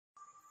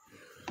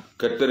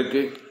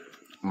கர்த்தருக்கு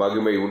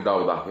மகிமை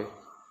உண்டாவதாக.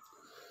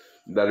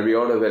 இந்த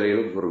அருமையான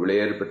வேலையிலும் ஒரு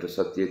விளையாடு பெற்ற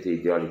சத்தியத்தை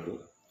தியானிக்கும்.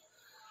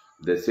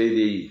 இந்த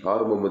செய்தியை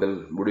ஆரம்பம் முதல்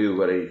முடிவு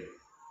வரை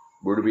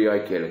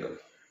முழுமையாய் கேளுங்கள்.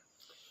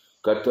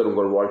 கர்த்தர்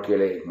உங்கள்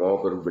வாழ்க்கையிலே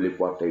மாபெரும்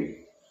வெளிப்பாட்டை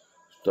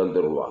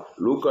தந்துள்ளார்.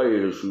 லூக்கா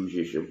 7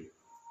 சுவிசேஷம்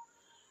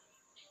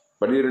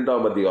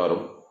 12ஆம்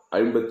அதிகாரம்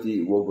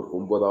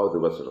 59வது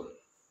வசனம்.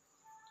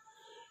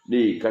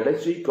 நீ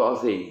கடைசி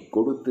காசை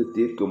கொடுத்து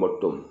தீர்க்க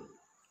மட்டும்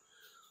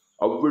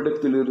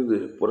அவ்விடத்திலிருந்து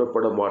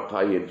புறப்பட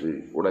மாட்டாய் என்று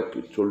உனக்கு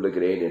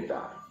சொல்லுகிறேன்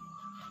என்றார்.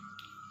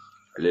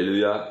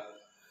 அல்லேலூயா.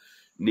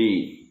 நீ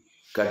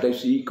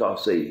கடைசி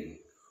காசை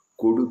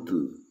கொடுத்து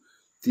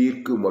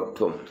தீர்க்கு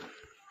மட்டும்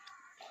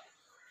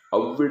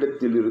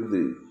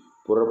அவ்விடத்திலிருந்து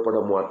புறப்பட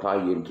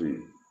மாட்டாய் என்று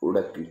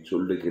உனக்கு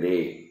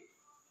சொல்லுகிறேன்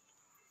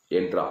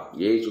என்றார்.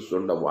 இயேசு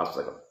சொன்ன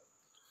வாசகம்.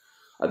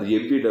 அது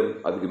எவ்விடம்?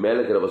 அதுக்கு மேல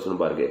இருக்கிற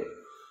வசனம் பாருங்க.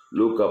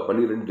 லூக்கா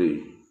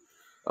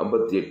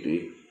 12:58.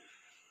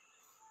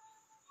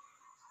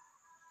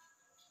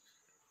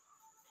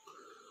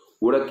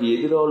 உனக்கு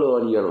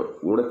எதிராளியானவன்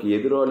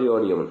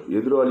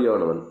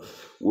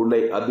உன்னை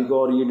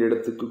அதிகாரியின்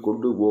இடத்துக்கு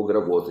கொண்டு போகிற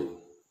போது,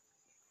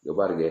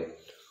 பாருங்க,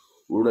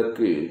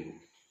 உனக்கு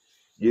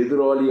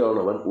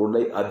எதிராளியானவன்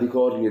உன்னை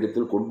அதிகாரியின்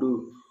இடத்தில் கொண்டு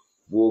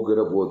போகிற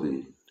போது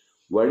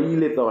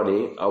வழியிலே தானே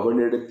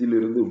அவனிடத்தில்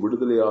இருந்து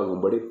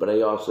விடுதலையாகும்படி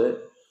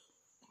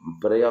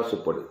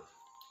பிரயாசப்படு.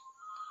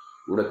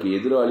 உனக்கு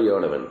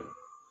எதிராளியானவன்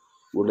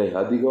உன்னை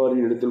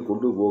அதிகாரியின் இடத்தில்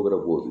கொண்டு போகிற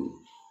போது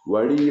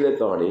வழியில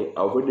தானே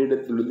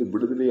அவனிடத்திலிருந்து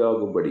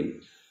விடுதலையாகும்படி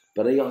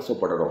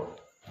பிரயாசப்படணும்.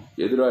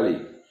 எதிராளி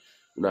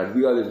உன்னை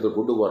அதிகாரத்தில்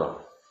கொண்டு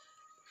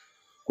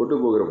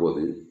போகிற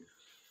போது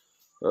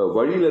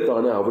வழியில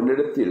தானே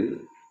அவனிடத்தில்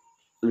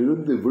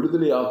இருந்து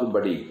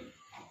விடுதலையாகும்படி,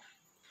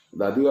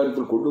 இந்த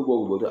அதிகாரத்தில் கொண்டு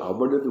போகும்போது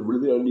அவனிடத்தில்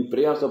விடுதலை நீ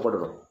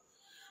பிரயாசப்படணும்.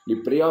 நீ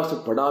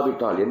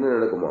பிரயாசப்படாவிட்டால் என்ன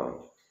நடக்குமா?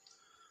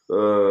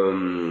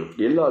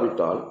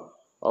 இல்லாவிட்டால்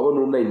அவன்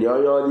உன்னை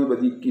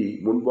நியாயாதிபதிக்கு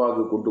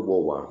முன்பாக கொண்டு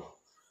போவான்.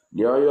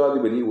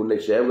 நியாயாதிபதி உன்னை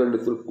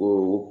சேவகனிடத்தில்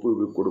ஒப்பு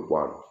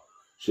கொடுப்பான்.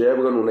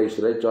 சேவகன் உன்னை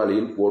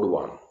சிறைச்சாலையில்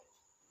போடுவான்.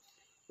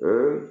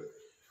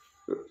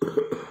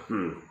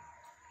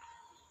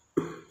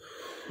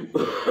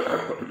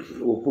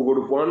 ஒப்பு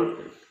கொடுப்பான்,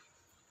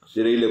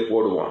 சிறையில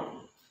போடுவான்.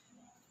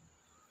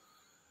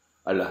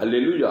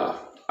 அல்லேலூயா.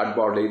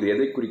 அன்பான, இது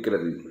எதை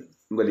குறிக்கிறது?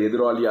 உங்கள்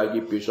எதிராளியாகி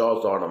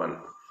பிசாசானவன்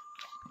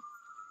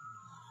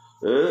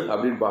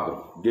அப்படின்னு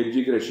பார்க்கணும்.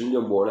 கெர்ச்சிக்கிற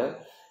சிங்கம் போல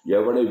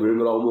எவனை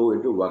விழுங்கலாமோ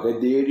என்று வகை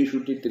தேடி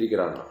சுற்றி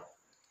திரிகிறான்.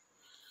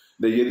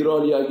 இந்த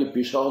எதிராளியாகி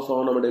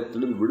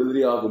பிசாசானவனிடத்திலிருந்து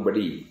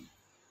விடுதலையாகும்படி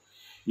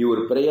நீ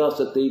ஒரு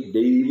பிரயாசத்தை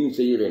டெய்லியும்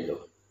செய்ய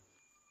வேண்டும்.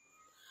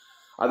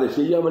 அதை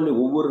செய்யாமல் நீ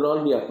ஒவ்வொரு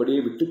நாள் நீ அப்படியே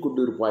விட்டு கொண்டு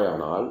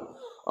இருப்பாயானால்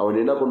அவன்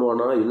என்ன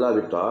பண்ணுவானா?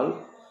 இல்லாவிட்டால்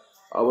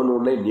அவன்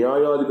உன்னை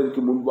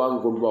நியாயாதிபதிக்கு முன்பாக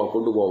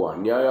கொண்டு போவான்.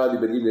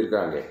 நியாயாதிபதினு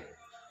இருக்காங்க.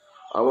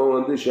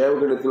 அவன்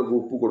சேவகனிடத்தில்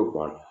ஒப்பு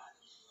கொடுப்பான்,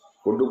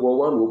 கொண்டு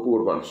போவான், ஒப்பு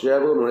கொடுப்பான்.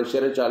 சேவகன் உன்னை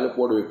சிறைச்சாலையில்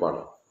போடு வைப்பான்.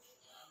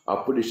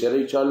 அப்படி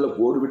சிறைச்சாலையில்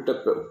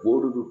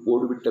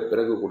போடுவிட்ட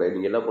பிறகு கூட நீ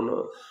என்ன பண்ண?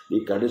 நீ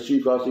கடைசி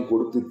காசை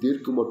கொடுத்து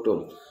தீர்க்கு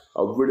மட்டும்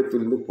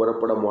அவ்விடத்திலிருந்து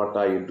புறப்பட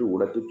மாட்டாய் என்று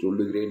உனக்கு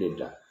சொல்லுகிறேன்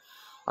என்றார்.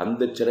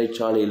 அந்த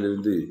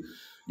சிறைச்சாலையிலிருந்து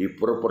நீ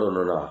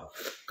புறப்படணும்னா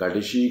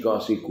கடைசி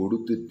காசை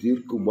கொடுத்து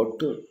தீர்க்கு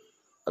மட்டும்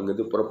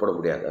அங்கிருந்து புறப்பட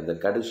முடியாது. அந்த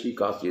கடைசி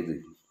காசு எது?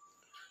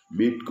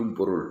 மீட்கும்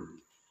பொருள்.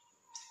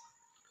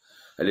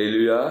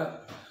 அல்லேலூயா.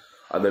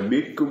 அந்த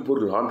மீட்கும்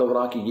பொருள்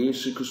ஆண்டவராகி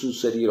இயேசு கிறிஸ்து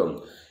சரீரம்,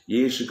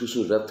 இயேசு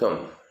கிறிஸ்து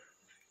ரத்தம்.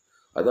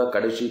 அதான்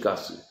கடைசி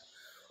காசு.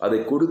 அதை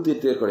கொடுத்து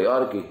தீர்க்கணும்.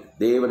 யாருக்கு?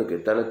 தேவனுக்கு,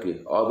 தனக்கு,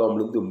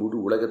 ஆதாமிலிருந்து முழு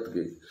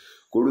உலகத்துக்கு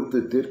கொடுத்து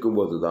தீர்க்கும்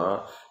போது தான்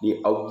நீ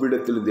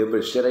அவ்விடத்திலிருந்து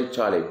எப்படி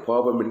சிறைச்சாலை,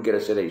 பாவம் என்கிற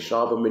சிறை,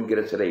 சாபம்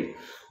என்கிற சிறை,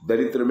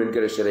 தரித்திரம்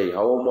என்கிற சிறை,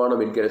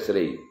 அவமானம் என்கிற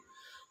சிறை,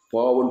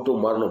 பாவம் டு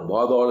மரணம்,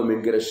 பாதாளம்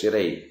என்கிற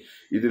சிறை,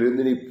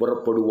 இதிலிருந்து நீ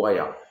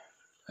புறப்படுவாயா?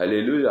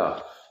 அல்லேலூயா.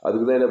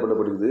 அதுக்கு தான் என்ன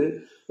பண்ணப்படுகிறது?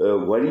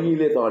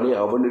 வழியிலே தானே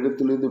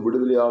அவனிடத்திலிருந்து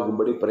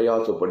விடுதலையாகும்படி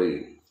பிரயாசப்படு.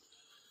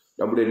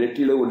 நம்முடைய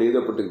நெற்றியில ஒன்று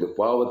எழுதப்பட்டிருக்குது,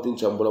 பாவத்தின்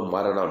சம்பளம்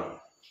மரணம்.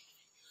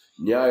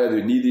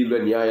 நியாயாதிபதி, நீதியுள்ள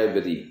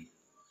நியாயாதிபதி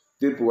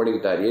தீர்ப்பு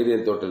வழங்கிட்டார்.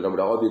 ஏதேன் தோட்டத்தில்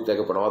நம்முடைய ஆதி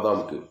தகப்பன்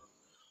ஆதாமுக்கு,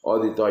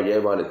 ஆதி தாய்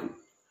ஏவாளுக்கு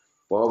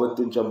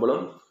பாவத்தின்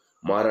சம்பளம்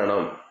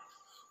மரணம்.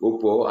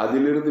 இப்போ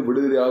அதிலிருந்து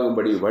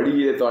விடுதலையாகும்படி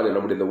வழியிலே தானே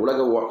நம்முடைய இந்த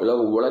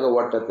உலக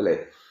ஓட்டத்தில்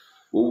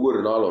ஒவ்வொரு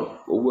நாளும்,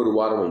 ஒவ்வொரு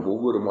வாரமும்,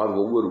 ஒவ்வொரு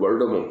மாதம், ஒவ்வொரு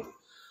வருடமும்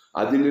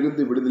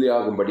அதிலிருந்து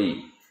விடுதலையாகும்படி,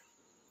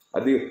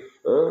 அது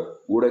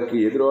உனக்கு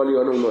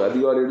எதிராளியான உன்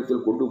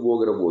அதிகாரியிடத்தில் கொண்டு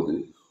போகிற போது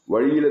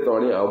வழியில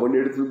தானே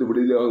அவனிடத்திலிருந்து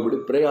விடுதலையாகும்படி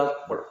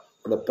பிரயாசப்படும்.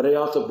 அந்த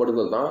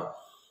பிரயாசப்படுதல் தான்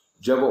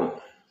ஜபம்.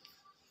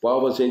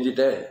 பாவம்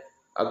செஞ்சிட்டேன்,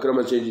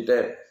 அக்கிரமம்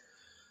செஞ்சிட்டேன்,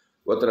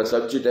 ஒருத்தனை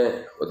சபிச்சிட்டேன்,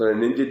 ஒருத்தனை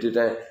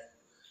நெஞ்சிட்டுட்டேன்,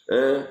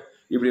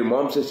 இப்படி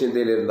மாம்ச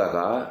சிந்தையில்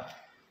இருந்தாக்கா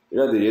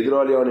அது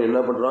எதிராளியான என்ன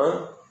பண்ணுறான்?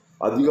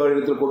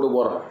 அதிகாரியிடத்தில் கொண்டு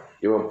போகிறான்.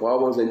 இவன்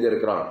பாவம்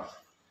செஞ்சிருக்கிறான்,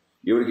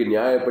 இவருக்கு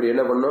நியாயப்படி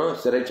என்ன பண்ணோம்?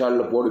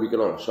 சிறைச்சாலையில் போடு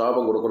வைக்கணும்,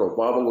 சாபம் கொடுக்கணும்,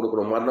 பாவம்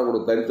கொடுக்கணும், மரணம்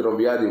கொடுக்கணும், தரித்திரம்,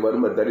 வியாதி,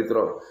 வறுமை,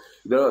 தரித்திரம்,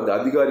 இதெல்லாம் அந்த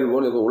அதிகாரி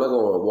போல்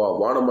உலகம்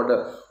வானமண்ட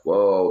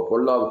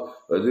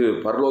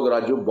பரலோக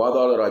ராஜ்யம்,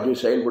 பாதாள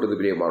ராஜ்யம் செயல்படுது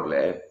பிரியமானல.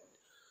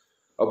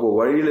 அப்போ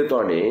வழியில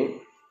தானே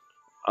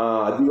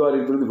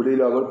அதிகாரத்திலிருந்து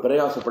விடுதலையாக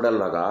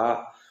பிரயாசப்படலாக்கா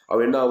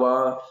அவன் என்னவா?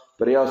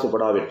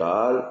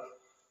 பிரயாசப்படாவிட்டால்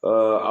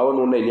அவன்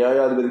உன்னை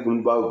நியாயாதிபதிக்கு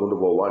முன்பாக கொண்டு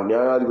போவான்.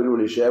 நியாயாதிபதி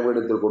உன்னை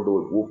சேவகத்தில் கொண்டு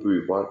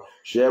ஒப்புவிப்பான்.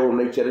 சேவ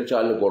உன்னை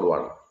சிறைச்சாலையில்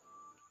போடுவான்,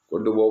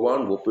 கொண்டு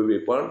போவான்,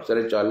 ஒப்புவிப்பான்,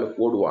 சிறைச்சாலையில்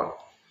போடுவான்.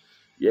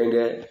 ஏங்க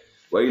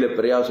வழியில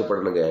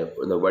பிரயாசப்படணுங்க.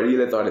 இந்த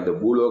வழியில தான் இந்த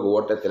பூலோக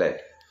ஓட்டத்தில்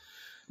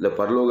இந்த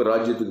பரலோக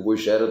ராஜ்யத்துக்கு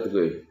போய்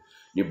சேரத்துக்கு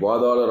நீ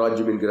பாதாள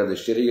ராஜ்யம் என்கிற அந்த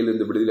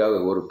சிறையிலிருந்து விடுதலையாக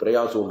ஒரு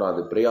பிரயாசம் உண்டா.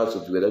 அந்த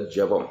பிரயாசத்துக்கு தான்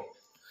ஜபம்.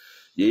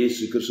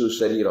 இயேசு கிறிஸ்து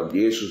சரீரம்,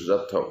 இயேசு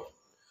ரத்தம்,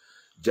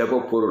 ஜப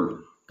பொருள்.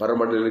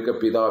 பரமண்டலிக்க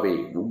பிதாவே,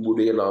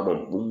 உம்முடைய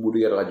நாமம்,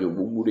 உம்முடைய ராஜ்யம்,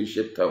 உம்முடைய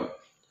சித்தம்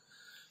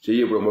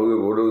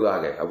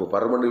செய்யப்படுவதாக. அப்போ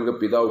பரமண்டலிக்க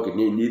பிதாவுக்கு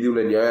நீ நீதி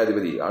உள்ள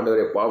நியாயாதிபதி.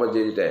 ஆண்டவரை பாவம்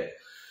செய்துட்டேன்.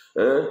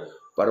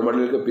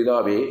 பரமண்டலிக்க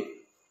பிதாவே,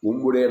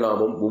 உம்முடைய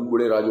நாமம்,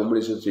 உம்முடைய ராஜ்யம்,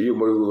 உம்முடைய சித்தம்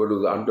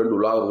செய்யப்படுவது அன்றன்று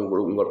உள்ளாக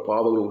உங்கள்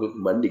பாவங்கள் உங்களுக்கு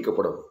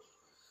மன்னிக்கப்படும்.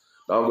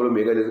 நாங்களும்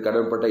எங்களுக்கு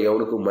கடன்பட்ட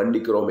எவனுக்கும்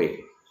மன்னிக்கிறோமே.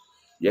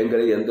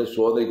 எங்களை எந்த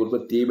சோதனை கொடுக்க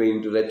தீமை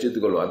என்று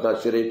ரட்சித்துக் கொள்ளும். அதுதான்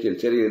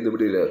சிறையில் இருந்து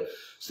விடுதலை,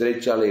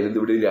 சிறைச்சாலை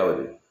இருந்து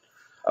விடுதலையாவது.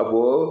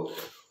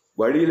 அப்போது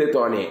வழியில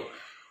தானே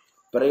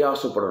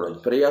பிரயாசப்படணும்.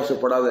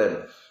 பிரயாசப்படாத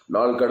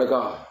நாள்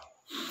கணக்கா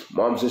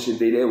மாம்ச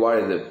சிந்தையிலே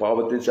வாழுது,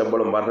 பாவத்தின்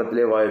சம்பளம்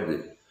மரணத்திலே வாழுது.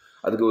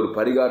 அதுக்கு ஒரு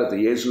பரிகாரத்தை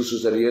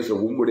இயேசு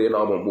உம்முடைய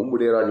நாமம்,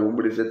 உம்முடைய ராஜ்யம்,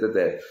 உம்முடைய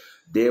சித்தத்தை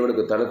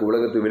தேவனுக்கு தனக்கு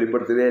உலகத்தை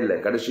வெளிப்படுத்தவே இல்லை.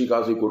 கடைசி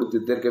காசை கொடுத்து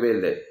தீர்க்கவே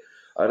இல்லை.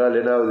 அதனால்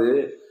என்னாவது?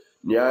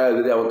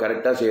 நியாயாதிபதி அவன்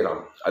கரெக்டாக செய்கிறான்.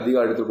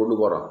 அதிகாரத்தை கொண்டு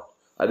போகிறான்.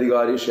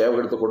 அதிகாரி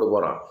சேவகத்தை கொண்டு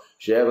போகிறான்.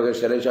 சேவக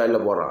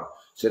சிறைச்சாலையில் போகிறான்.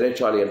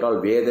 சிறைச்சாலை என்றால்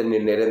வேதனை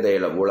நிறைந்த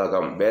இடம்,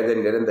 உலகம்,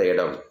 வேதனை நிறைந்த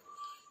இடம்.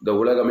 இந்த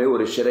உலகமே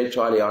ஒரு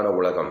சிறைச்சாலையான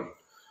உலகம்.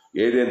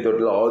 ஏதேன்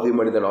தோட்டத்தில் ஆதி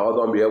மனிதன்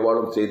ஆதாம்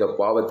ஏவாளும் செய்த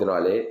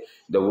பாவத்தினாலே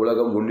இந்த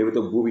உலகம்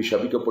உன்னிமித்த பூமி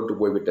சபிக்கப்பட்டு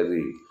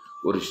போய்விட்டது.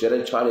 ஒரு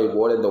சிறைச்சாலை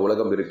போல இந்த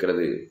உலகம்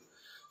இருக்கிறது.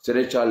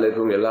 சிறைச்சாலையில்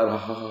இருக்கிறவங்க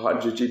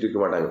எல்லாரும் சுற்றிட்டு இருக்க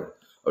மாட்டாங்க.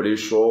 அப்படியே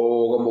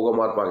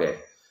சோகமுகமாக இருப்பாங்க,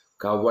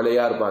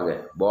 கவலையாக இருப்பாங்க,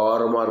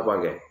 பாரமாக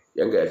இருப்பாங்க.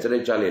 எங்கள்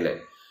சிறைச்சாலையில்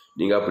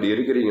நீங்கள் அப்படி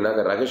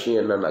இருக்கிறீங்கன்னாக்கா ரகசியம்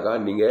என்னன்னாக்கா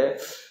நீங்கள்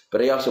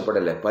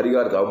பிரயாசப்படலை.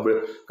 பரிகாரத்தை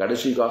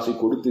கடைசி காசை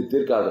கொடுத்து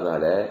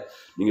தீர்க்காதனால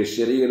நீங்கள்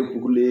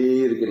சிறையிருப்புக்குள்ளே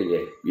இருக்கிறீங்க.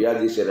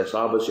 வியாதி செய்கிற,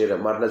 சாபம் செய்கிற,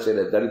 மரணம்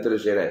செய்கிற,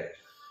 தரித்திரம் செய்கிற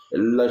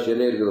எல்லாம்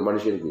சிறையே இருக்குது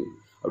மனுஷனுக்கு.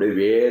 அப்படியே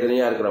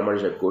வேதனையாக இருக்கிறான்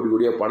மனுஷன். கொடி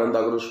கொடியாக பணம்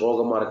தாக்கணும்,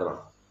 சோகமாக இருக்கிறான்.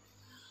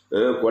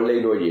 கொள்ளை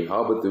நோய்,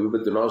 ஆபத்து,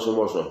 விபத்து, நாசம்,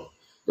 மோசம்.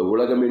 இந்த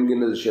உலகம்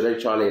என்கின்றது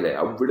சிறைச்சாலையில்.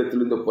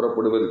 அவ்விடத்திலிருந்து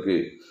புறப்படுவதற்கு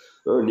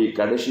நீ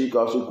கடைசி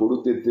காசு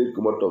கொடுத்து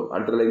தீர்க்க மட்டும்.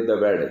 அண்டர்லைன் த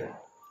வேர்டு.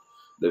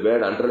 இந்த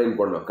வேர்டு அண்டர்லைன்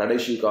பண்ணோம்.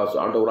 கடைசி காசு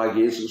ஆண்டவராக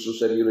இயேசு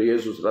சரீரம்,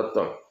 இயேசு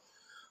ரத்தம்,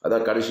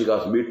 அதான் கடைசி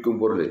காசு. மீட்கும்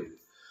பொருள்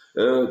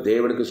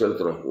தேவனுக்கு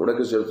செலுத்தணும்,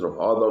 உனக்கு செலுத்தணும்.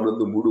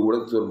 ஆதாமிலிருந்து முழு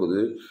உனக்கு சொல்லும்போது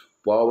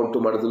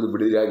பாவன்ட்டு மனத்திலிருந்து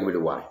விடுதலையாகி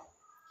விடுவாய்.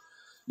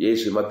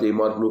 இயேசு மத்திய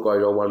மார்க் லூக்கா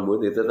யோவான்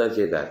போது இதை தான்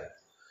செய்தார்.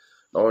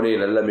 நானே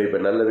நல்ல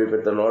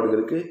மேய்ப்பன் தன்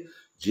நாடுகளுக்கு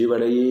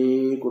ஜீவனையே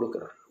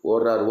கொடுக்குறான்.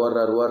 ஓடுறார்.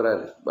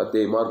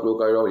 மத்திய மார்க்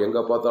லூக்கா யோவான்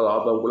எங்கே பார்த்தாலும்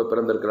ஆதாமுக்குள்ளே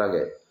பிறந்திருக்கிறாங்க.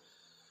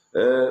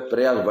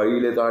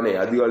 வழியிலே தானே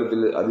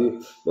அதிகாலத்தில்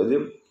அது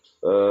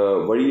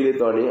வழியிலே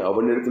தானே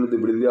அவனிடத்திலிருந்து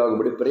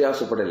விடுதலையாகும்படி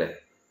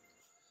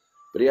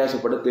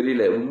பிரயாசப்பட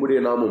தெரியல. உம்முடைய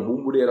நாமம்,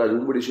 உம்முடைய ராஜ்,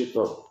 உம்முடைய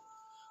சித்தம்.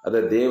 அதை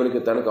தேவனுக்கு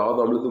தனக்கு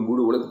ஆதாமிலிருந்து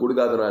முழு உலகம்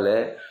கொடுக்காதனால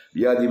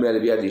வியாதி மேலே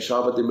வியாதி,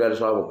 சாபத்தின் மேலே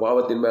சாபம்,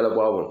 பாவத்தின் மேலே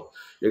பாவம்.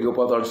 எங்கே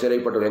பார்த்தாலும்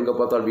சிறைப்பட்டவர், எங்கே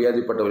பார்த்தாலும்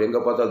வியாதிப்பட்டவர்,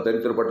 எங்கே பார்த்தாலும்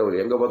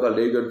தரித்திரப்பட்டவர், எங்கே பார்த்தாலும்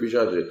லேகன்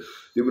பிசாசு,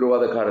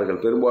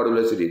 தீவிரவாதக்காரர்கள்,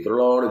 பெரும்பாடுள்ள சரி,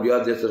 திரளான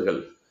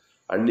வியாதியஸ்தர்கள்.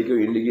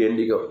 அன்னைக்கும் இன்னைக்கும்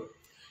என்னைக்கும்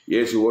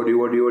இயேசு ஓடி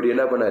ஓடி ஓடி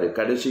என்ன பண்ணாரு?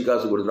 கடைசி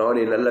காசு கொடுத்து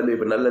நானே நல்ல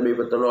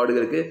மேய்ப்பன் தன்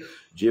நாடுகளுக்கு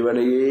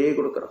ஜீவனையே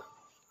கொடுக்குறான்.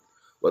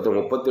 ஒருத்தன்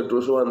 38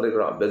 வருஷமாக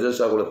இருந்திருக்கிறான்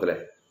பெதெஸ்தா குளத்தில்.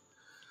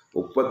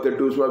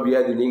 38 வருஷமாக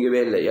வியாதி நீங்கவே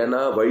இல்லை. ஏன்னா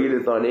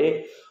வழியில் தானே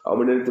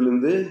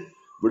அவனிடத்திலிருந்து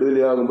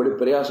விடுதலையாகும்படி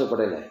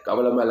பிரயாசப்படலை.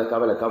 கவலை மேலே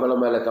கவலை, கவலை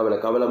மேலே கவலை,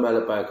 கவலை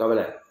மேலே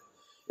கவலை,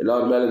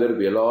 எல்லாரும் மேலே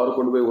வெறுப்பு. எல்லாரும்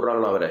கொண்டு போய்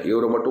விட்றாங்கண்ணா, அவரை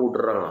இவரை மட்டும்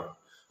விட்டுறாங்கண்ணா.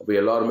 அப்போ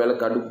எல்லாரும் மேலே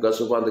கடுப்பு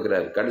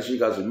கசப்பாந்துக்கிறாரு. கடைசி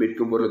காசு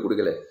மீட்கும் பொருளை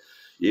கொடுக்கல.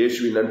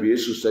 இயேசுவின் நண்பு,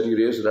 இயேசு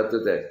சரீரம், இயேசு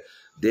ரத்தத்தை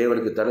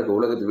தேவனுக்கு தனக்கு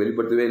உலகத்தை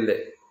வெளிப்படுத்தவே இல்லை.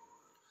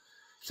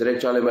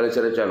 சிறைச்சாலை மேலே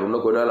சிறைச்சாலை.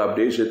 இன்னும் கொஞ்ச நாள்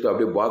அப்படியே செத்து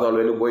அப்படியே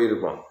பாதாள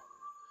போயிருப்பான்.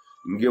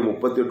 இங்கே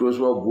 38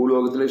 வருஷமாக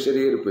பூலோகத்திலே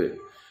சிறையே இருப்பு.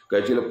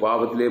 கட்சியில்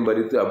பாவத்திலே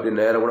மறித்து அப்படியே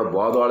நேரம் கூட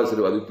பாதாள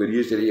சிறை. அது பெரிய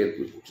சிறையே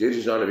இருக்கு,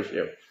 சீரியஸான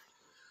விஷயம்.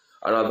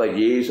 ஆனால் தான்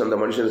ஏசு அந்த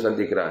மனுஷனை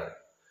சந்திக்கிறார்.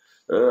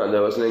 அந்த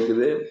வசனம்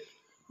இருக்குது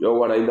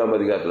யோவான் 5ஆம்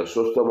அதிகாரத்தில்.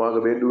 சொஸ்தமாக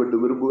வேண்டும்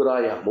என்று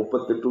விரும்புகிறாயா?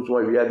 38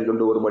 வருஷமாக வியாதி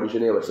கொண்டு ஒரு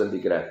மனுஷனை அவர்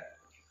சந்திக்கிறார்.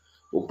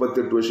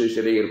 38 வருஷம்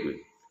சிறை இருப்பு.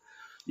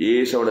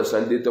 ஏசு அவனை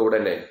சந்தித்த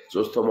உடனே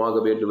சொஸ்தமாக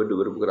வேண்டும் என்று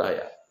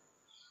விரும்புகிறாயா?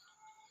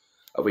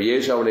 அப்போ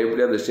ஏசு அவனை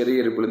எப்படி அந்த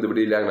சிறையிருப்பிலிருந்து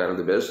விடுதலையாங்க?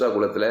 அந்த பெதெஸ்தா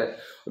குளத்தில்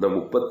அந்த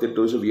 38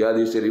 வருஷம்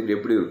வியாதி சிறை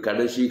எப்படி ஒரு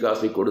கடைசி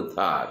காசை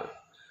கொடுத்தார்.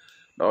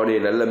 நானே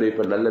நல்ல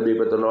மேய்ப்பன்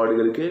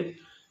நாடுகளுக்கு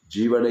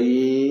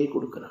ஜீவனையே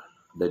கொடுக்குறான்.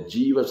 அந்த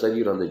ஜீவ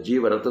சரீரம், அந்த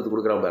ஜீவ ரத்தத்தை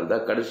கொடுக்குறான் பாருங்க.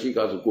 கடைசி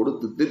காசு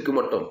கொடுத்து தீர்க்க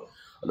மட்டும்.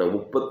 அந்த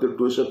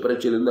 38 வருஷம்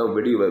பிரச்சனையிலேருந்து அவன்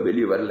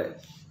வெளியே வரல.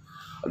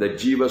 அந்த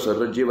ஜீவ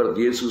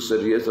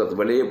இயேசு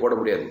ரத்தம் வெளியே போட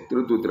முடியாது.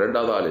 திருத்தூத்து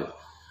 2வது ஆள்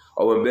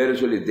அவன் பேரை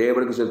சொல்லி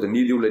தேவனுக்கு செலுத்த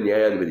நீதி உள்ள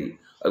நியாயாதிபதி.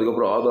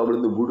 அதுக்கப்புறம்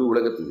ஆதாமிலிருந்து முழு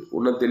உலகத்துக்கு.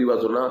 இன்னும் தெளிவாக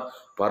சொன்னால்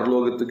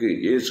பரலோகத்துக்கு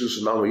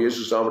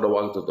இயேசு சாமிட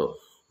வாக்குத்தத்தம்.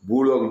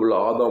 பூலோகம் ஃபுல்லா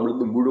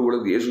ஆதாமிலிருந்து முழு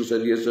உலகம் இயேசு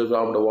சரி இயேசு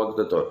சாப்பிட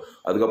வாக்குத்தத்தம்.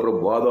 அதுக்கப்புறம்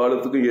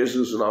பாதாளத்துக்கும்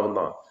இயேசு நாமம்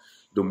தான்.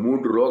 இந்த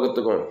 3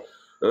 லோகத்துக்கும்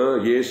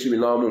இயேசு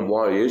நாமம்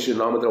இயேசு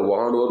நாமத்தில்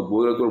வானோர்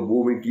பூலத்தோர்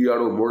பூமி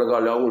கீழானோர்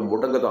முழங்காலாவும்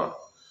முடங்க தான்.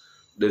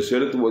 இந்த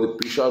செலுத்தும் போது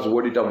பிசாசு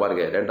ஓடிட்டான்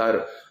பாருங்க.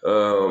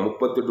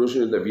 2038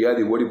 வருஷம் இந்த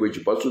வியாதி ஓடி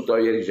போயிடுச்சு.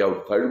 பசுத்தாய் ஏறிச்சு.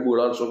 அவர்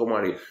தழும்புகளால்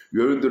சுகமானி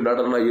எழுந்து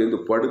நடனா எழுந்து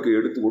படுக்கை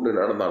எடுத்துக்கொண்டு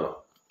நடந்தாலும்.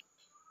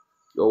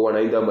 யோவான்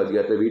 5ஆம்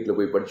அதிகாரத்தை வீட்டில்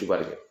போய் படிச்சு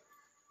பாருங்க.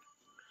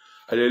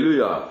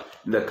 அல்லேலூயா.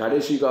 இந்த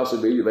கடைசி காசு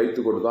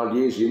வைத்துக் கொண்டு தான்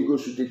இயேசு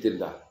எங்கும் சுற்றி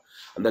திரிந்தார்.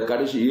 அந்த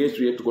கடைசி இயேசு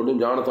ஏற்றுக்கொண்டு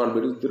ஞானத்தான்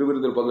பெற்று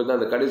திருவிருந்தல் பங்கு தான்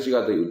அந்த கடைசி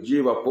காலத்தை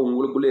ஜீவ அப்போ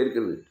உங்களுக்குள்ளே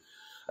இருக்குது.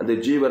 அந்த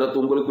ஜீவ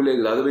ரத்தம் உங்களுக்குள்ளே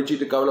இருக்குது. அதை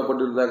வச்சுட்டு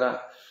கவலைப்பட்டு இருந்தாங்க.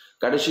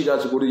 கடைசி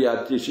காசு கொடுங்க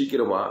அத்தி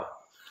சீக்கிரமா.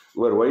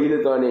 இவர் வயலு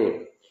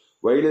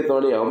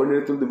தானே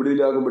அவனிடத்திலிருந்து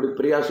விடுதலையாகும்படி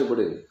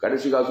பிரயாசப்படு.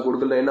 கடைசி காசு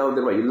கொடுக்கல என்ன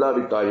வந்துருமா?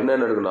 இல்லாவிட்டா என்ன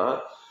நடக்குன்னா,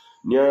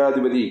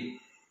 நியாயாதிபதி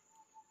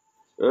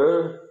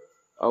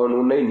அவன்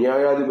உன்னை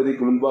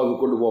நியாயாதிபதிக்கு முன்பாக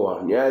கொண்டு போவான்.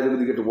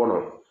 நியாயாதிபதி கிட்ட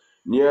போனோம்.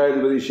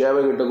 நியாயாதிபதி சேவை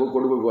கிட்ட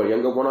கொண்டு போய்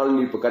எங்கே போனாலும்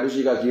நீ இப்போ கடைசி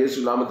காசு இயேசு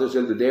நாமத்தை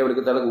செலுத்து.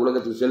 தேவனுக்கு தனக்கு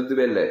உலகத்துக்கு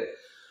செலுத்தவே இல்லை.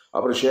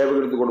 அப்புறம்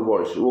சேவகத்துக்கு கொண்டு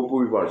போவான்,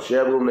 ஒப்புவிப்பான்.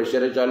 சேவகம் உன்னை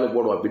சிறைச்சாலையில்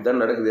போடுவான்.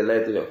 அப்படித்தான் நடக்குது எல்லா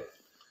இடத்துலையும்.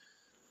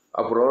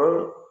 அப்புறம்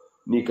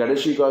நீ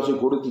கடைசி காசு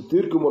கொடுத்து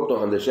தீர்க்க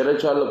மாட்டோம். அந்த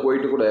சிறைச்சாலையில்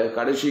போயிட்டு கூட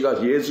கடைசி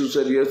காசு இயேசு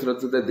சரி இயேசு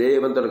ரத்தத்தை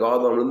தேவன் தனக்கு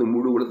ஆதாமிலிருந்து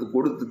முழு உலகத்து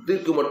கொடுத்து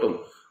தீர்க்க மாட்டோம்.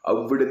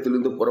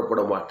 அவ்விடத்திலிருந்து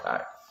புறப்பட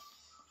மாட்டார்.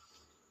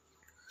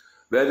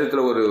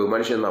 வேதத்தில் ஒரு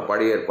மனுஷன் தான்,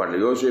 பழைய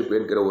ஏற்பாட்டில் யோசேப்பு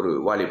என்கிற ஒரு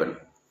வாலிபன்.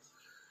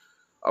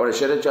 அவனை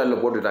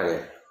சிறைச்சாலையில் போட்டுட்டாங்க.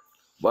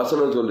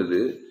 வசனம் சொல்லுது,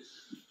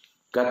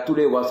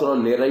 கர்த்தருடைய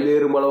வசனம்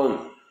நிறைவேறுமளவும்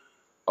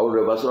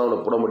அவருடைய வசனம் அவனை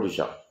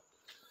புடமட்டிச்சான்.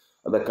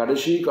 அந்த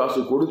கடைசி காசு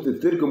கொடுத்து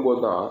தீர்க்கும்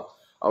போது தான்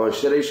அவன்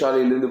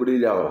சிறைச்சாலையிலிருந்து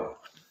விடுதலை ஆகலாம்.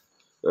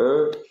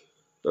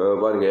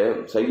 பாருங்க,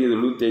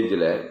 சங்கீதம்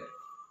 105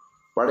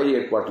 பழைய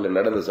ஏற்பாட்டில்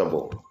நடந்த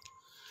சம்பவம்.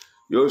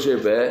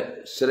 யோசேப்பை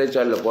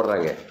சிறைச்சாலையில்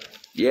போடுறாங்க.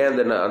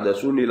 ஏன் அந்த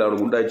சூழ்நிலை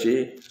அவனுக்கு உண்டாச்சு?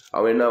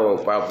 அவன் என்ன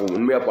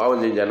உண்மையாக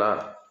பாவம் செஞ்சானா?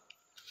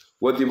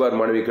 போத்திபார்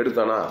மனைவி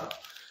கெடுத்தானா?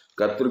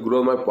 கர்த்தருக்கு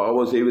விரோதமாக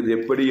பாவம் செய்வது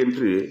எப்படி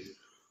என்று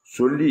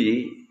சொல்லி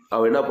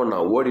அவன் என்ன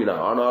பண்ணான்?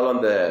 ஓடினான். ஆனாலும்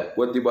அந்த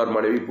போத்திபார்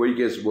மனைவி பொய்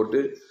கேஸ் போட்டு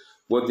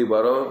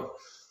போத்திபாரும்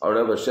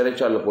அவனை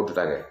சிறைச்சாலையில்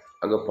போட்டுட்டாங்க.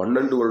 அங்கே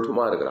 12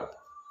 வருஷமாக இருக்கிறான்.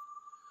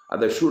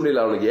 அந்த சூழ்நிலை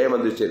அவனுக்கு ஏன்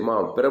வந்துச்சு தெரியுமா?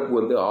 அவன்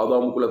பிறப்பு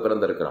ஆதாமுக்குள்ளே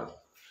பிறந்திருக்கிறான்.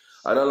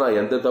 அதனால் நான்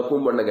எந்த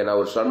தப்பும் பண்ணங்க, நான்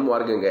ஒரு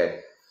சன்மார்க்கங்க,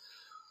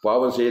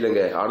 பாவம்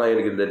செய்யலைங்க. ஆனால்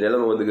எனக்கு இந்த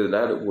நிலைமை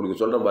வந்துக்குதுன்னா உங்களுக்கு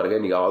சொல்கிறேன் பாருங்க,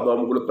 நீங்கள்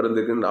ஆதாமுக்குள்ளே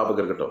பிறந்திருக்குன்னு ஞாபகம்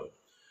இருக்கட்டும்.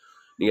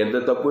 நீங்கள் எந்த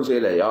தப்பும்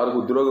செய்யலை,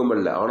 யாருக்கும் துரோகம்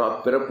இல்லை. ஆனால்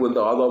பிறப்பு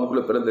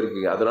ஆதாமுக்குள்ளே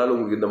பிறந்திருக்கீங்க. அதனால்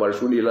உங்களுக்கு இந்த மாதிரி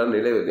சூழ்நிலாம்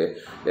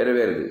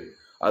நிறைவேறுது.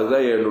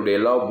 அதுதான் என்னுடைய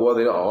எல்லா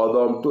போதையும்.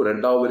 ஆதாம் டு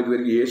 2வது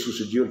வரைக்கும்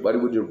இயேசு ஜீவன்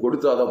பரிபூர்ணம்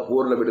கொடுத்து அதான்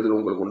பூர்ண விடுதல்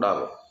உங்களுக்கு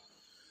உண்டாகும்.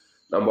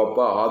 நம்ம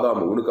அப்பா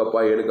ஆதாம், உனக்கு அப்பா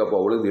எனக்கு அப்பா,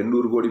 உலகம்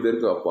 800 கோடி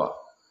பேருக்கு அப்பா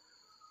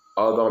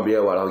ஆதாம்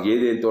ஏவாள். அவங்க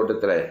ஏதேன்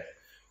தோட்டத்தில்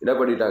என்ன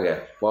பண்ணிட்டாங்க?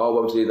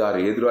 பாவம் செய்தார்.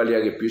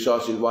 எதிராளியாக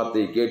பிசாசின்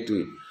வார்த்தையை கேட்டு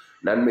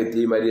நன்மை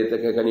தீமை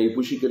அறியத்தக்க கனியை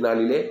புஷிக்கும்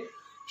நாளிலே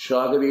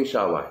சாகவே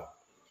சாவாய்.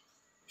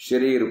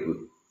 சிறையிருப்பு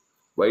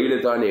வயலு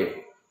தானே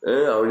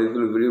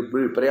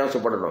அவனுக்கு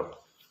பிரயாசப்படணும்.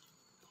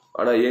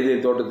 ஆனால்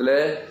ஏதேன் தோட்டத்தில்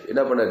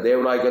என்ன பண்ண?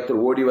 தேவனாய்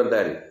கர்த்தர் ஓடி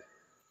வந்தார்.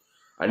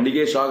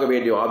 அன்றைக்கே சாக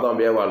வேண்டிய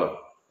ஆதாம் ஏவாளும்.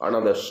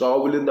 ஆனால் அந்த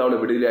சாவிலிருந்து அவனை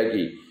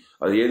விடுதலையாக்கி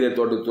அது ஏதேன்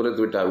தோட்டத்தை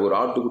துரைத்து விட்டார். ஒரு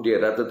ஆட்டுக்குட்டியை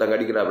ரத்தத்தை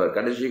கடிக்கிறார்.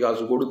 கடைசி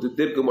காசு கொடுத்து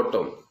தீர்க்க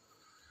மட்டும்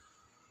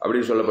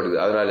அப்படின்னு சொல்லப்படுது.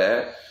 அதனால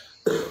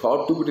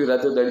ஆட்டுக்குட்டி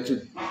ரத்தத்தை அடிச்சு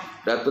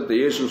ரத்தத்தை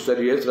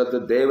இயேசு ரத்தத்தை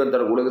தேவன்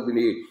தர உலகத்தை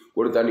நீ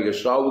கொடுத்தா நீங்கள்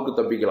சாவுக்கு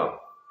தப்பிக்கலாம்.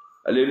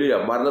 அல்லேலூயா.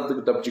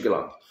 மரணத்துக்கு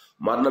தப்பிச்சிக்கலாம்.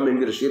 மரணம்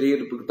என்கிற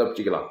சிறையிருப்புக்கு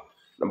தப்பிச்சிக்கலாம்.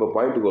 நம்ம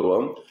பாயிண்ட்டுக்கு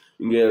வருவோம்.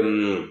 இங்கே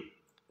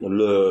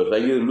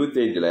சங்கீதம்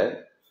 105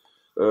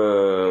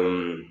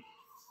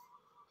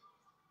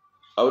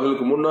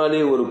 அவர்களுக்கு முன்னாலே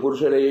ஒரு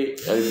புருஷனை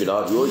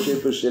அனுப்பினார்.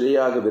 யோசேப்பு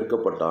சிறையாக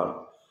விற்கப்பட்டான்.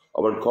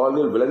 அவன்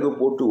கால்கள் விலங்கு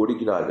போட்டு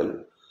ஒடுக்கினார்கள்.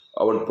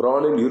 அவன்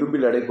பிராணன்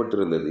இரும்பில்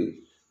அடைப்பட்டிருந்தது.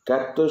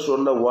 கர்த்தர்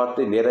சொன்ன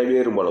வார்த்தை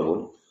நிறைவேறும்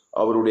அளவும்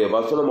அவருடைய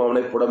வசனம்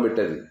அவனை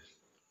புடமிட்டது.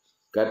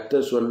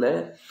 கர்த்தர் சொன்ன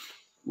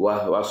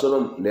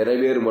வசனம்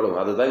நிறைவேறும் அளவும்,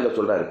 அதை தான் இங்கே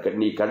சொல்றாரு.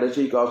 நீ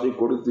கடைசி காசை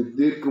கொடுத்து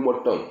தீர்க்கு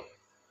மட்டும்.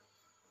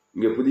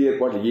 இங்கே புதிய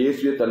ஏற்பாட்டில்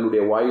இயேசுவே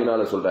தன்னுடைய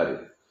வாயினால சொல்றாரு.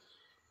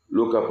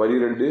 லூக்கா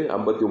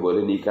 12:59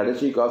 நீ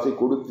கடைசி காசை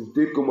கொடுத்து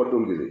தீர்க்க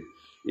மட்டும் இருக்குது.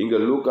 இங்கே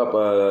லூக்கா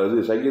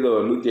சங்கீதம்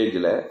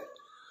 105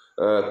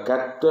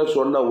 கர்த்தர்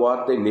சொன்ன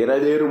வார்த்தை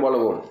நிறைவேறும்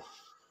அளவும்.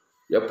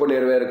 எப்போ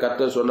நிறைவேற?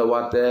 கர்த்தர் சொன்ன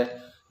வார்த்தை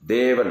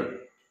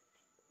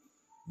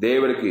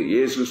தேவனுக்கு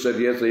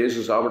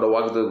இயேசு சாப்பிட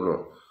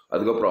வாக்குத்தத்தம்.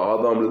 அதுக்கப்புறம்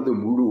ஆதாம்லேருந்து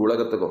முழு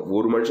உலகத்துக்கும்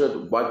ஒரு மனுஷன்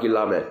பாக்கி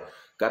இல்லாமல்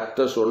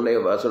கர்த்தர் சொன்ன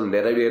வசனம்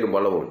நிறைவேறும்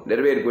அளவும்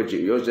நிறைவேறி போச்சு.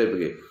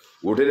 யோசேப்புக்கு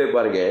உடனே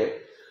பாருங்க,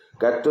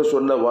 கர்த்தர்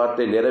சொன்ன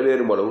வார்த்தை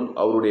நிறைவேறும் அளவும்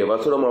அவருடைய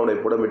வசனம் அவனை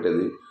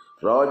புடமிட்டது.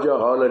 ராஜா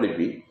ஆள்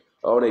அனுப்பி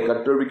அவனை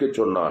கற்றொழிக்க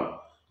சொன்னான்.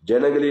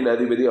 ஜனங்களின்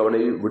அதிபதி அவனை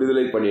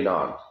விடுதலை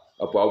பண்ணினான்.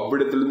 அப்போ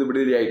அவ்விடத்திலிருந்து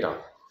விடுதலை ஆயிட்டான்.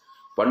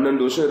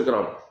 12 வருஷம்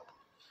இருக்கிறான்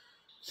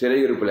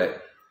சிறையிருப்பில்.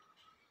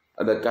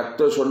 அந்த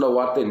கர்த்தர் சொன்ன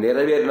வார்த்தை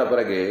நிறைவேறின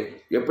பிறகு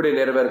எப்படி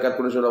நிறைவேற?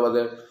 கர்த்தர் சொன்ன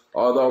வார்த்தை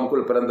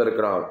ஆதாமுக்குள்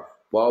பிறந்திருக்கிறான்.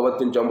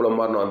 பாவத்தின் சம்பளம்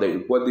மாறணும். அந்த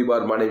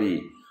போத்திபார் மனைவி,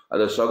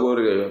 அந்த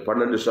சகோதரர்கள்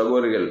 12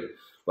 சகோதரர்கள்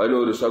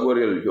 11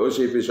 சகோதரிகள்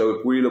யோசேப்பு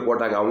குழியில்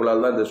போட்டாங்க.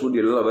 அவங்களால தான் இந்த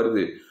சூழ்நிலை எல்லாம்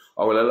வருது.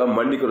 அவங்களெல்லாம்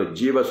மன்னிக்கணும்.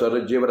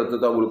 ஜீவரத்தை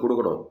அவங்களுக்கு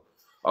கொடுக்கணும்.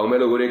 அவங்க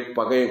மேலே ஒரே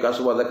பகையும்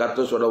கசமாக தான்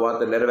கர்த்தர் சொன்ன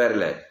வார்த்தை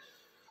நிறைவேறல.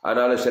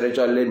 அதனால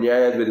சிறைச்சாலையிலே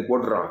நியாயாதிபதி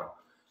போட்டுறான்.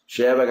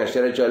 சேவகன்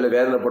சிறைச்சாலையில்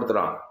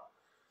வேதனைப்படுத்துறான்.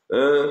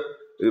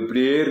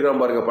 இப்படியே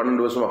இருக்கான் பாருங்க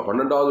 12 வருஷமா.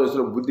 12வது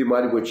வருஷத்துல புத்தி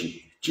மாறி போச்சு.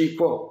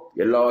 சீப்போ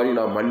எல்லாரையும்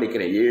நான்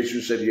மன்னிக்கிறேன்,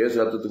 இயேசு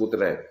ரத்தத்துக்கு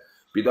ஊத்துறேன்,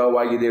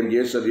 பிதாவாகி தேவன்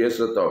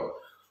இயேசு ரத்தம்,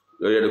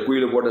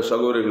 குயில போட்ட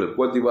சகோதரர்கள்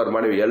போத்திபார்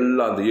மனைவி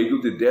எல்லாம் அந்த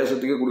எகிப்து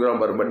தேசத்துக்கே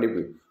கொடுக்குறான் பாரு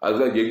மன்னிப்பு.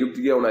 அதுதான்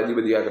எகிப்துக்கே அவனை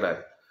அதிபதி ஆக்குறார்.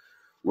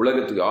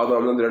 உலகத்துக்கு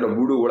ஆதாம்லேருந்து 2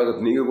 முழு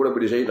உலகத்துக்கு நீங்க கூட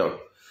இப்படி செய்யணும்.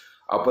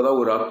 அப்பதான்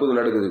ஒரு அற்புதம்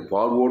நடக்குது.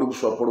 பார்வோனுக்கு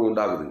சொப்பனம்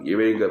உண்டாகுது.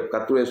 இவங்க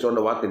கர்த்தருடைய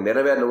சொன்ன வார்த்தை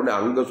நிறைவேறின உடனே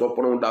அங்க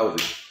சொப்பனம்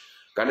உண்டாகுது.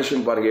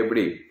 கனெக்ஷன் பாருங்க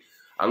எப்படி.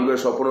 அங்க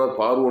சொப்பனம்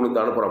பார்வோன்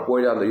வந்து அனுப்புறான்,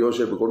 போய் அந்த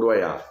யோசேப்பு கொண்டு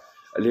வாயா.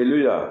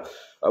 அல்லேலூயா.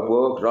 அப்போ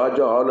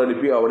ராஜா ஆள்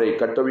அனுப்பி அவனை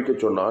கட்டவிக்க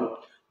சொன்னான்.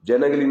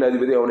 ஜனங்களின்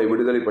அதிபதி அவனை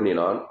விடுதலை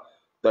பண்ணினான்.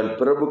 தன்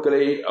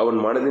பிரபுக்களை அவன்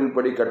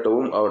மனதின்படி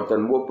கட்டவும் அவர்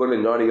தன் மூப்பர்களை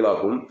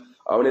ஞானிகளாகவும்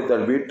அவனை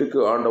தன் வீட்டுக்கு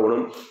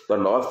ஆண்டவனும்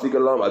தன்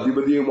ஆஸ்திக்கெல்லாம்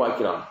அதிபதியும்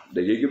ஆக்கினான்.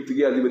 இந்த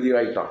எகிப்துக்கே அதிபதியும்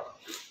ஆகிட்டான்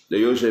இந்த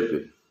யோசேப்பு.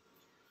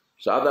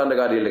 சாதாரண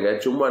காரியம் இல்லைங்க.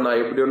 சும்மா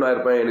நான் எப்படி ஒன்றா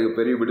இருப்பேன், எனக்கு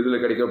பெரிய விடுதலை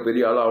கிடைக்கும்,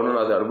 பெரிய ஆள்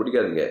ஆகணும்னு அதை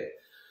அனுப்பிடிக்காதுங்க.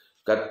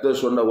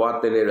 கர்த்தர் சொன்ன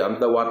வார்த்தை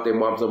அந்த வார்த்தை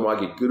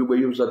மாம்சமாகி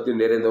கிருபையும்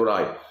சத்தியம்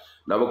நிறைந்தவராய்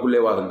நமக்குள்ளே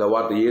அந்த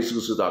வார்த்தை இயேசு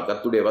கிறிஸ்து தான்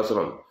கர்த்தருடைய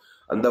வசனம்.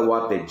 அந்த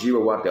வார்த்தை ஜீவ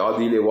வார்த்தை,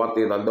 ஆதியிலே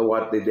வார்த்தை, அந்த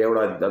வார்த்தை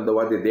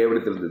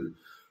தேவனிடத்தில் இருந்தது.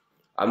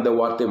 அந்த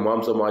வார்த்தை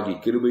மாம்சமாகி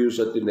கிருபையும்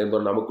சத்தியம்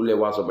நிறைந்தவர் நமக்குள்ளே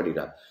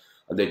வாசப்படினார்.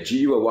 அந்த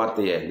ஜீவ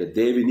வார்த்தையை இந்த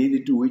தேவி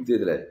நீதிட்டு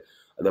உயிர்த்ததுல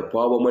அந்த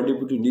பாவ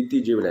மன்னிப்புட்டு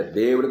நித்திய ஜீவனை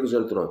தேவனுக்கு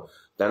செலுத்தணும்,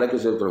 தனக்கு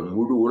செலுத்தணும்,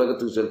 முழு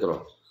உலகத்துக்கு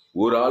செலுத்தணும்.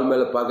 ஒரு ஆள்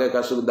மேல பார்க்க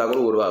கசப்பு இருந்தா கூட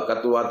ஒரு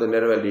கத்து வார்த்தை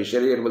நிறைவேறி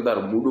சரியர்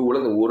தான் முழு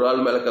உலகம் ஒரு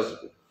ஆள் மேல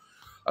கசப்பு.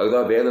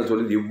 அதுதான் வேதம்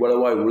சொல்லுது,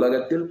 இவ்வளவாய்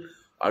உலகத்தில்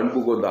அன்பு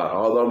கொண்டார்.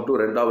 ஆதாம் டு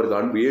 2வது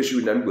அன்பு,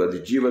 இயேசுவின் அன்பு. அது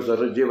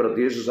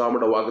ஜீவரத்தை இயேசு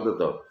சாமட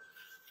வாக்குத்தத்தம்.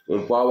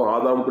 உன் பாவம்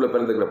ஆதாமுக்குள்ள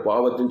பிறந்துக்கிற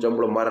பாவத்தின்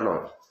சம்பளம்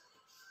மரணம்.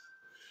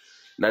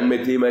 நன்மை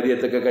தீமை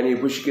அறியத்தக்க கனியை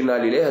புஷிக்கும்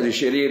நாளிலே அது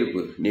சரியே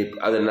இருப்பு. நீ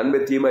அது நன்மை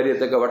தீமை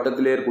அறியத்தக்க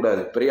வட்டத்திலே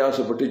இருக்கக்கூடாது.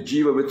 பிரயாசப்பட்டு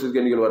ஜீவ விருட்சத்து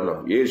கனிகள்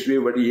வரணும். இயேசுவே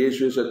வழி,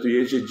 இயேசுவே சத்து,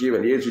 இயேசு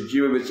ஜீவன், இயேசு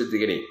ஜீவ விருட்சத்து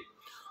கனி.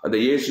 அந்த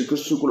இயேசு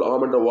கிறிஸ்துக்குள்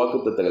ஆமென்ற வாக்கு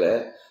தத்தங்களை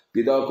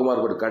பிதா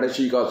குமார் பட்டு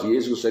கடைசி காசு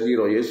இயேசு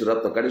சரீரம், இயேசு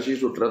ரத்தம், கடைசி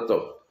சொட்டு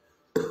ரத்தம்.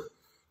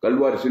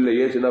 கல்வாரி சில்ல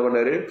இயேசு என்ன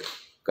பண்ணாரு,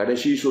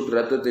 கடைசி சொட்டு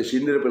ரத்தத்தை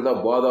சிந்திரப்பில்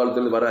தான்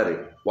பாதாளத்திலிருந்து வராரு.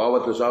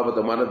 பாவத்தை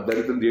சாபத்தை மன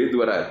தரித்திலிருந்து எழுந்து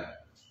வராரு.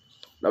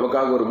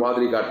 நமக்காக ஒரு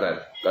மாதிரி காட்டுறார்.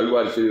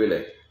 கல்வாரி சிலுவையில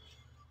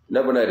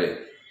என்ன பண்ணாரு,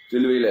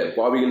 சிலுவையில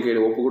பாவிகள்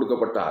கையில் ஒப்பு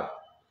கொடுக்கப்பட்டார்.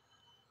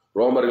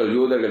 ரோமர்கள்,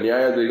 யூதர்கள்,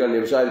 நியாயாதிபதிகள்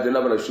விசாரித்து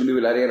என்ன பண்ண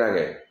சிலுவையில் அறையிறாங்க.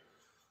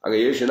 அங்க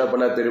இயேசு என்ன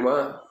பண்ணார் தெரியுமா,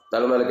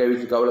 தலைமையில கை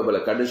வச்சு கவலைப்படல,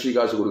 கடைசி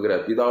காசு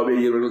கொடுக்குறார். பிதாவே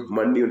இவர்களுக்கு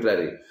மன்னி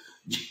விட்டுறாரு,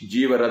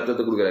 ஜீவ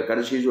ரத்தத்தை கொடுக்குறாரு.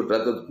 கடைசி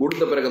ரத்தத்தை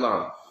கொடுத்த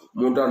பிறகுதான்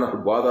 3ஆம்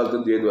நாள்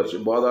பாதாளத்திலிருந்து ஏந்து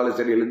வருஷம் பாதாள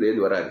சரியிலிருந்து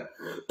ஏந்து வராரு.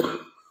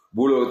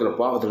 பூலோகத்துல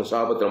பாவத்துல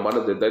சாபத்துல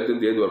மனத்தை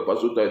தரித்திருந்து ஏந்து வர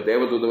பசுத்த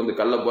தேவதூத்தை வந்து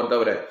கல்ல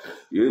போட்டவரை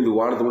எழுந்து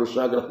வானத்தை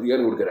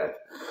ஏன் கொடுக்கிறார்.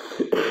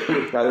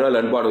 அதனால்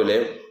அன்பானவர்களே,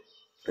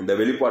 இந்த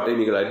வெளிப்பாட்டை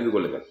நீங்கள் அறிந்து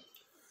கொள்ளுங்கள்.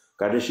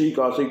 கடைசி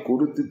காசை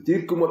கொடுத்து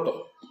தீர்க்கும் மட்டும்.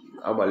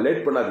 ஆமா,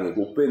 லேட் பண்ணாதீங்க.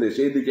 உப்பை இந்த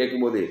செய்தி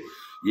கேட்கும் போதே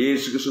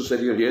இயேசு கிறிஸ்து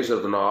சரியும் இயேசு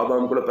நான்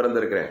ஆதாம் கூட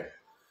பிறந்திருக்கிறேன்.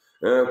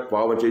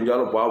 பாவம்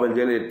செஞ்சாலும் பாவம்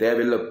செய்ய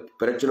தேவையில்லை,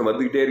 பிரச்சனை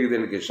வந்துகிட்டே இருக்குது.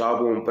 எனக்கு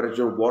சாபம்,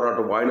 பிரச்சனை,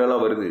 போராட்டம், வாய்நாளாக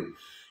வருது.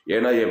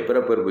 ஏன்னா என்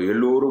பிறப்பிறப்பு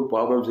எல்லோரும்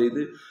பாவம்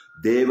செய்து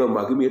தேவ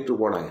மகிமையற்று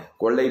போனாங்க.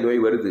 கொள்ளை நோய்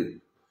வருது,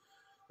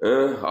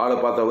 ஆளை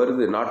பார்த்தா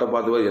வருது, நாட்டை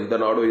பார்த்து வருது. எந்த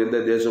நாடோ எந்த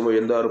தேசமோ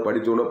எந்த யாரும்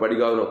படித்தவனோ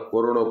படிக்காதனோ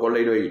கொரோனா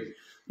கொள்ளை நோய்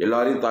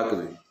எல்லாரையும்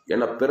தாக்குது.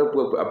 ஏன்னா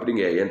பிறப்பு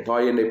அப்படிங்க. என்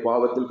தாய் என்னை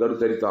பாவத்தில்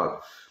கருத்தரித்தாள்,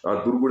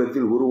 நான்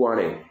துர்குணத்தில்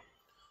உருவானேன்.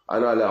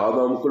 அதனால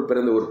ஆதாமுக்குள்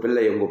பிறந்த ஒரு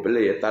பிள்ளை, உங்க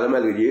பிள்ளைய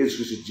தலைமையில்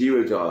இயேசு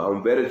ஜீவிச்சான்.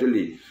 அவன் பேரை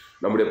சொல்லி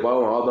நம்முடைய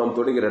பாவம் ஆதாம்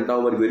தொடங்கி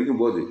 2ஆம் வரைக்கும் வரைக்கும்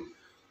போது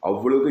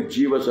அவ்வளவுக்கு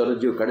ஜீவ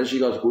சரஜீவ கடைசி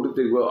காசு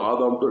கொடுத்து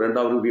ஆதாம் டு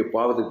 2ஆவது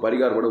பாவத்துக்கு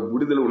பரிகாரம் பண்ண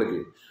விடுதலை. உனக்கு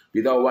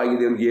பிதாவாகி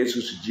தேவனுக்கு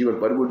இயேசு ஜீவன்,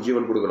 பரிபூர்ண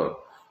ஜீவன் கொடுக்கணும்,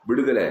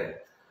 விடுதலை.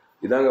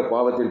 இதாங்க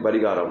பாவத்தின்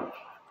பரிகாரம்.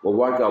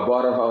 வாழ்க்கை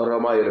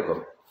அபாரகரமாக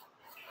இருக்கும்.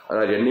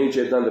 ஆனால் என்னையும்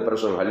சேர்த்து அந்த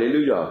பிரசங்கம்.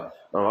 அல்லேலூயா.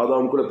 நான்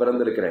ஆதாமுக்குள்ள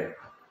பிறந்திருக்கிறேன்.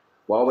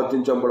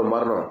 பாவத்தின் சம்பளம்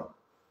மரணம்.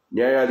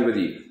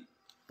 நியாயாதிபதி,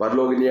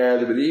 பரலோக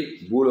நியாயாதிபதி,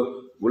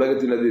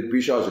 உலகத்தின் அது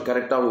பிசாசு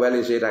கரெக்டாக அவங்க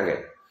வேலையை செய்கிறாங்க.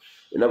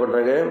 என்ன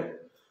பண்ணுறாங்க,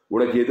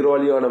 உனக்கு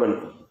எதிராளியானவன்,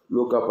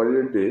 லூக்கா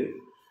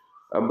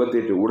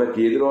 18:58, உனக்கு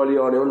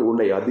எதிராளியானவன்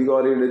உன்னை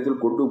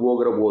அதிகாரியிடத்தில் கொண்டு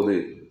போகிற போது,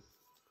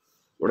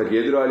 உனக்கு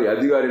எதிராளி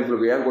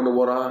அதிகாரிகளுக்கு ஏன் கொண்டு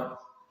போகிறான்,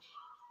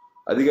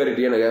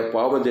 அதிகாரிட்டு எனக்கு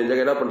பாவம்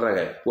செஞ்சாங்க என்ன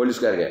பண்ணுறாங்க,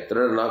 போலீஸ்காரங்க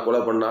திருடனா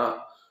கொலை பண்ணா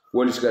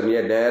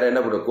போலீஸ்காரங்க நேராக என்ன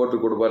பண்ண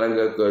கோர்ட்டுக்கு கொண்டு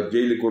போகிறாங்க,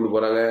 ஜெயிலுக்கு கொண்டு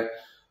போகிறாங்க,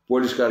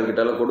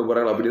 போலீஸ்காரங்கிட்டலாம் கொண்டு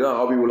போகிறாங்க. அப்படி தான்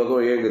ஆவி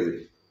உலகம் இயங்குது.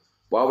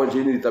 பாவம்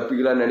செய்து நீ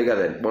தப்பிக்கலான்னு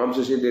நினைக்காத.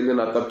 மாம்சம் செய்து தெரிந்து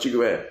நான்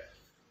தப்பிச்சுக்குவேன்.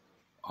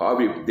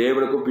 ஆவி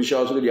தேவனுக்கும்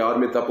பிசாசுக்கும்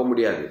யாருமே தப்ப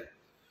முடியாது.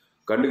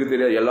 கண்ணுக்கு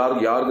தெரியாது,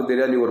 எல்லாருக்கும் யாருக்கும்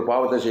தெரியாது. நீ ஒரு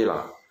பாவத்தை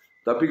செய்யலாம்,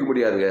 தப்பிக்க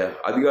முடியாதுங்க.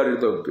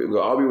 அதிகாரத்தில்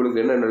ஆவி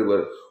உலகத்தில் என்ன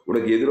நடக்குவார்,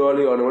 உனக்கு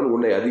எதிராளி ஆனவன்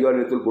உன்னை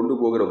அதிகாரத்தில் கொண்டு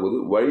போகிற போது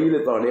வழியில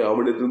தானே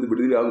அவனிடத்திலிருந்து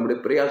விடுதலை ஆகும்படி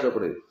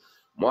பிரயாசப்படு.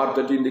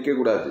 மார்த்தட்டி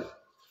நிற்கக்கூடாது.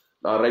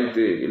 நான்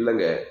ரைட்டு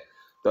இல்லைங்க,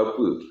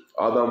 தப்பு,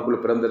 ஆதாமுக்குள்ள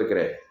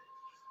பிறந்திருக்கிறேன்.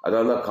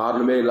 அதான் தான்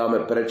காரணமே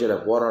இல்லாமல் பிரச்சனை,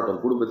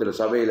 போராட்டம், குடும்பத்தில்,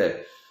 சபையில்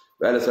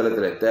வேலை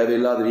ஸ்தலத்தில்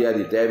தேவையில்லாத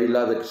வியாதி,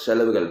 தேவையில்லாத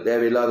செலவுகள்,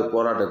 தேவையில்லாத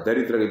போராட்டம்,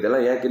 தரித்திரங்கள்,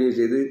 இதெல்லாம் ஏன் கிரியை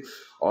செய்து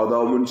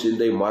ஆதாமின்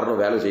சிந்தை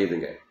மரணம் வேலை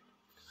செய்யுதுங்க.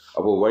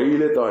 அப்போ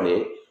வழியிலே தானே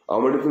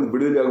அவனுக்கு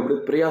விடுதலை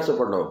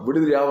பிரயாசப்படணும்.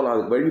 விடுதலை ஆகலாம்,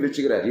 அதுக்கு வழி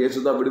வச்சுக்கிறார். இயேசு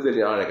தான்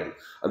விடுதலை நாயகன்.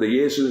 அந்த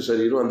இயேசு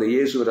சரீரம், அந்த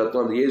இயேசு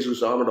ரத்தம், அந்த இயேசு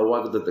சாமட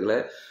வாக்குத்தத்தங்களை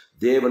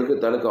தேவனுக்கு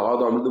தனக்கு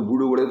ஆதாம்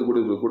முழு உலகத்து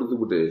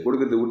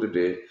கொடுக்கறது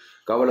விட்டுட்டு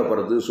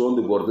கவலைப்படுறது,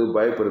 சோர்ந்து போகிறது,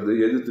 பயப்படுறது,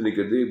 எதிர்த்து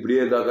நிற்கிறது,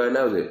 இப்படியே இருந்தாக்கா என்ன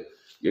ஆகுது?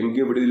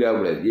 எங்கேயும் விடுதலை ஆக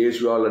முடியாது.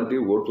 இயேசுவால் அன்றி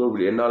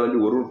ஒருத்தர், என்னால் அன்றி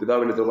ஒருவர்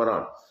பிதாவினத்தில்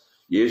வரான்.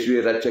 இயேசுவே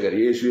ரட்சகர்,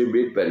 இயேசுவே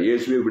மீட்பர்,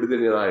 இயேசுவே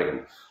விடுதலை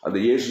நாயகன். அந்த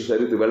இயேசு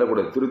சரித்து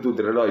வெள்ளப்பட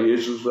திருத்துவத்தினா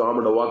இயேசு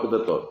சாமட வாக்கு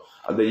தத்துவம்.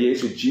 அந்த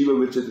இயேசு ஜீவ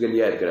விருட்சத்துக்கு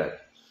இல்லையா இருக்கிறார்.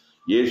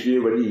 இயேசுவே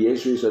வழி,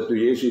 இயேசுவே சத்து,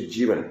 இயேசு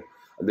ஜீவன்.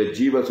 அந்த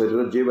ஜீவ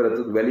சரீரம் ஜீவ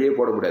ரத்தத்துக்கு வெளியே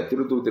போட முடியாது.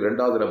 திருத்துவத்தில்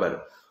 2வது நபர்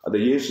அந்த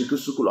இயேசு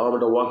கிறிஸ்துக்குள்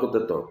ஆமட வாக்கு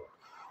தத்துவம்.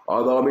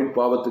 ஆதாமின்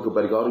பாவத்துக்கு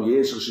பரிகாரம்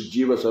இயேசு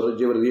ஜீவ சரீரம்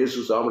ஜீவன்,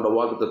 இயேசு சாமட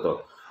வாக்கு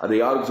தத்துவம். அதை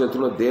யாருக்கு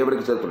செலுத்தணும்?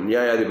 தேவனுக்கு செலுத்தணும்,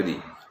 நியாயாதிபதி.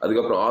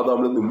 அதுக்கப்புறம்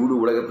ஆதாம்லேருந்து முழு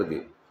உலகத்துக்கு.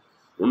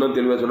 இன்னும்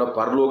தெளிவாக சொன்னால்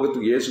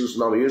பரலோகத்துக்கு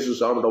இயேசு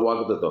சாமட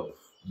வாக்கு தத்துவம்.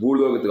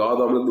 பூலோகத்துக்கு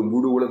ஆதாம்லேருந்து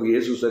முழு உலகத்துக்கு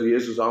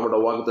இயேசு சாமட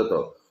வாக்கு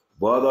தத்துவம்.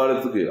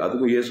 பாதாளத்துக்கு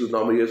அதுக்கும்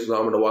இயேசு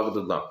சாமட வாக்கு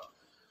தத்துவம்.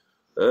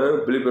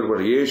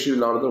 பிலிப்பியர் இயேசு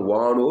நாமத்தில்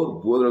வானோர்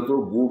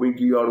பூதலத்தோர்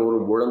பூமிக்கு ஒரு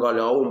முழங்கால்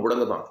யாவும்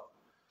முழங்கதான்.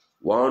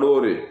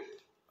 வானோர்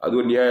அது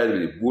ஒரு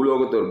நியாயாதிபதி,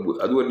 பூலோகத்தோர்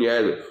அது ஒரு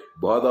நியாயாதிபதி,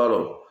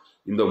 பாதாளம்.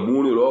 இந்த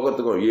 3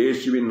 லோகத்துக்கும்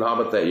இயேசுவின்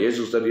நாமத்தை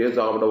இயேசு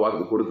சாமட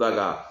வாக்கு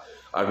கொடுத்தாக்கா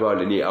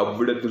அன்பால் நீ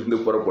அவ்விடத்திலிருந்து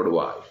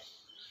புறப்படுவாய்.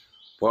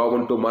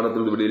 பாவன்ட்டு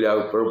மனத்திலிருந்து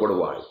விடுதலையாக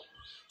புறப்படுவாய்.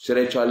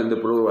 சிறைச்சாலிருந்து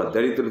புறப்படுவாய்.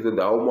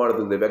 தரித்திரத்திலிருந்து,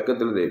 அவமானத்திலிருந்து,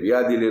 வெக்கத்திலிருந்து,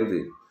 வியாதியிலிருந்து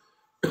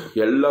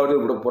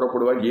எல்லாரும்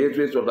புறப்படுவாய்.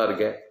 இயேசுவே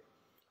சொன்னாருங்க.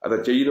 அதை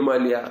செய்யணுமா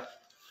இல்லையா?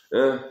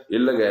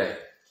 இல்லைங்க,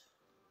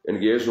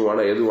 எனக்கு இயேசு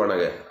வேணாம், எது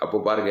வேணாங்க. அப்போ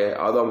பாருங்க,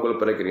 ஆதாமுக்குள்ள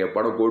பிறக்கிறீங்க.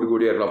 பணம்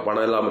கோடியாக இருக்கலாம்,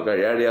 பணம் இல்லாமல்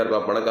இருக்கலாம், ஏழையாக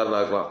இருக்கலாம்,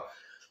 பணக்காரனாக இருக்கலாம்,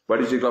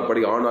 படிச்சுக்கலாம்,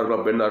 ஆணாக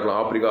இருக்கலாம், பெண்ணாக இருக்கலாம்,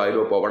 ஆப்பிரிக்கா,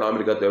 ஐரோப்பா, வட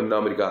அமெரிக்கா, தென்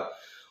அமெரிக்கா,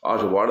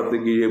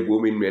 வானத்துக்கு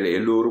எல்லோரும் மேலே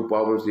எல்லோரும்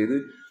பாவம் செய்து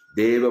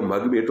தேவ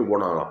மகிமையற்று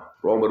போனாங்களாம்.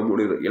 ரோமர்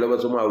 3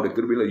 இலவசமாக அவருடைய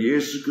கிருபையில்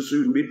இயேசு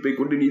கிறிஸ்துவின் மீட்பை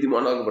கொண்டு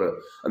நீதிமானாக.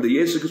 அந்த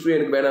இயேசு கிறிஸ்துவை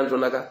எனக்கு வேணான்னு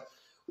சொன்னாக்கா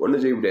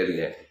ஒன்றும் செய்ய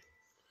முடியாதுங்க.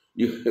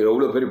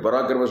 எவ்வளோ பெரிய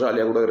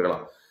பராக்கிரமசாலியாக கூட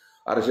இருக்கலாம்,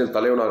 அரசியல்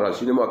தலைவனாக இருக்கலாம்,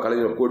 சினிமா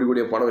கலைஞர்,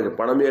 கோடிய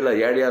பணமே இல்லை,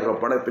 ஏழையாக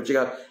இருக்கலாம், பண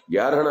பிச்சைக்கார்,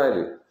 யாருன்னா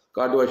இது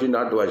காட்டுவாசி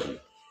நாட்டுவாசி.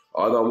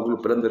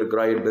 ஆதாமுக்குள்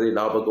பிறந்திருக்கிறாய் என்பதை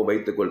ஞாபகம்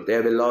வைத்துக்கொள்.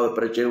 தேவையில்லாத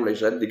பிரச்சனைகளை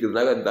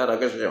சந்திக்கிறதுனால இந்த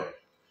ரகசியம்.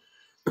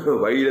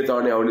 வழியில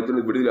தானே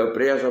அவனுக்கு விடுதலை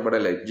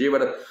பிரயாசப்படலை.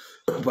 ஜீவன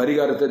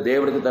பரிகாரத்தை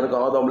தேவனுக்கு தனக்கு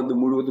ஆதாமிலிருந்து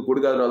முழுவதும்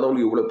கொடுக்காதனால தான்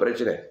உனக்கு இவ்வளோ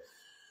பிரச்சனை.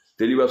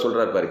 தெளிவாக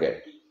சொல்கிறார் பாருங்க.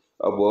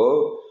 அப்போ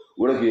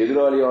உனக்கு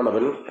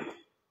எதிராளியானவன்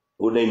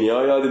உன்னை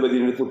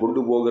நியாயாதிபதி நிறுத்தி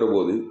கொண்டு போகிற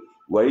போது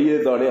வழியை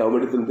தானே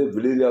அவனிடத்திலிருந்து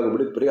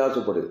விடுதலையாகும்படி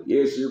பிரயாசப்படு.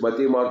 இயேசு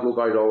மத்திய மார்க்கு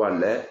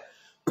காய்டோவான்ல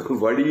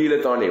வழியில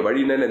தானே,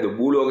 வழின்னு இந்த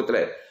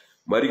பூலோகத்தில்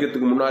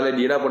மறிக்கிறதுக்கு முன்னாலே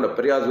நீ என்ன பண்ண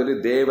பிரயாசப்பட்டு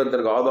தேவன்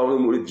தனக்கு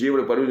ஆதாமும்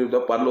ஜீவனை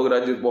பரிவர்த்தனை பரலோக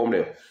ராஜ்யத்துக்கு போக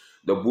முடியும்.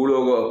 இந்த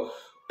பூலோக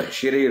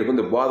சிறை இருக்கும்,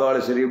 இந்த பாதாள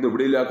சிறை வந்து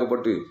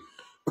விடுதலையாக்கப்பட்டு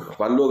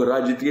பரலோக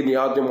ராஜ்யத்துக்கே நீ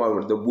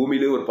ஆத்தியமாக இந்த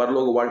பூமியிலே ஒரு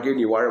பரலோக வாழ்க்கையை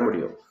நீ வாழ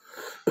முடியும்.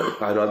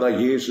 அதனால தான்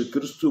இயேசு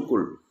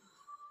கிறிஸ்துக்குள்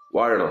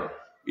வாழணும்.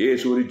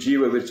 இயேசு ஒரு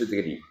ஜீவ விருட்சத்து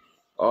கனி,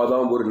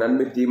 ஆதாம் ஒரு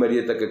நன்மை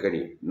தீமறியத்தக்க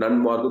கனி,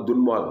 நன்மார்க்கம்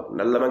துன்மார்க்கம்,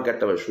 நல்லவன்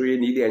கெட்டவன், சுய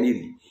நீதி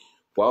அநீதி,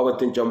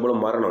 பாவத்தின்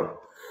சம்பளம் மரணம்,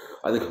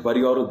 அதுக்கு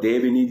பரிகாரம்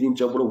தேவ நீதியின்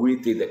சம்பளம்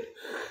உயிர்த்தெழுதல்.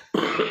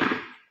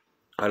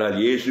 ஆனால்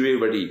இயேசுவே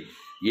வழி,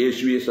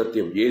 இயேசுவே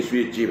சத்தியம்,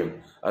 இயேசுவே ஜீவன்.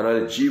 அதனால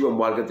ஜீவ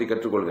மார்க்கத்தை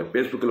கற்றுக்கொள்ளுங்க.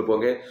 ஃபேஸ்புக்கில்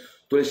போங்க,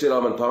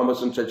 துளசிராமன்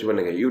தாமஸ்ன்னு சர்ச்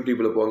பண்ணுங்க.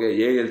 யூடியூப்பில் போங்க,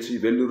 ஏஎல்சி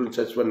வெள்ளூர்னு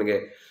சர்ச் பண்ணுங்க.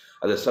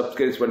 அதை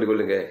சப்ஸ்கிரைப்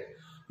பண்ணிக்கொள்ளுங்க.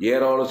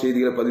 ஏராளம்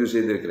செய்திகளை பதிவு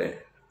செய்திருக்கிறேன்.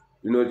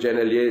 இன்னொரு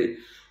சேனல்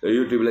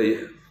யூடியூப்பில்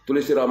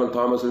துளசிராமன்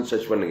தாமஸ்ன்னு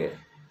சர்ச் பண்ணுங்க.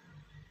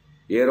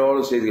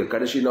 ஏராளம் செய்திகள்.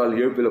 கடைசி நாள்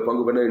எழுப்பில்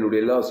பங்கு பண்ண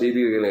என்னுடைய எல்லா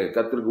செய்திகளை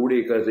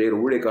கத்திற்கு செய்கிற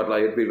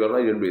ஊழியக்காரலாம்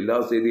ஏற்பிருக்கலாம். என்னுடைய எல்லா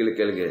செய்திகளை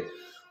கேளுங்க.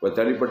 ஒரு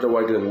தனிப்பட்ட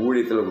வாழ்க்கையில், உங்கள்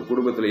ஊழியத்தில், உங்கள்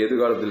குடும்பத்தில்,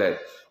 எதிர்காலத்தில்,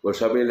 ஒரு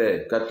சபையில்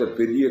கர்த்தர்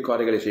பெரிய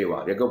காரியங்களை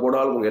செய்வார். எங்கே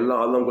போனாலும் உங்கள்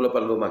எல்லாம் ஆதாமுக்குள்ள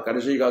பிறந்ததான்.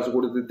 கடைசி காசு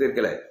கொடுத்து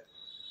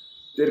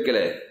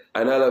தீர்க்கலை.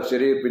 அதனால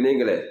சிறையிருப்பு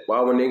நீங்களே,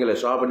 பாவம் நீங்களே,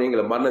 சாபம்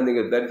நீங்களே, மரணம்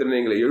நீங்களே, தரித்திரம்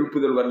நீங்களே,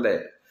 எழுப்புதல் வரல.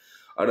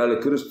 அதனால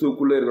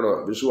கிறிஸ்துக்குள்ளே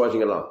இருக்கணும்.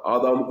 விசுவாசிங்களாம்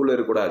ஆதாமுக்குள்ளே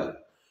இருக்கக்கூடாது.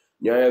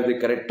 நியாயத்தை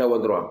கரெக்டாக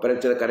வந்துடுவான்.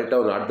 பிரச்சனை கரெக்டாக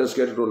வந்துடும். அட்ரஸ்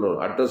கேட்டுட்டு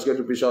வந்துடும். அட்ரஸ்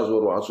கேட்டு பிசாசு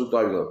வருவான்.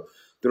 அசுத்தாவிக்கும்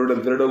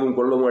திருடவும்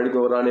கொள்ளவும் அழிக்க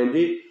வரான்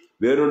என்று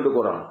வேறொன்று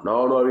போகிறான்.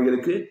 நானும்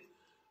அவங்களுக்கு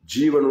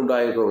ஜீவன்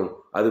உண்டாயிருக்கும்,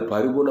 அது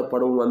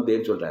பரிபூர்ணப்படவும்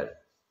வந்தேன்னு சொல்றாரு.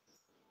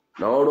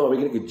 நானும்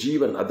அவங்களுக்கு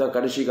ஜீவன், அதான்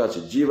கடைசி காசு.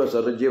 ஜீவ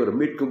சர ஜீவர்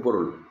மீட்கும்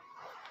பொருள்.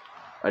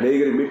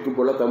 அநேகரை மீட்கும்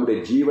பொருளை தம்முடைய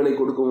ஜீவனை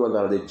கொடுக்கவும்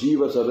வந்தார். அந்த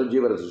ஜீவ சர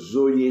ஜீவர்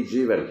ஜோயே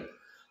ஜீவன்.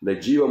 இந்த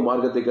ஜீவ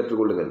மார்க்கத்தை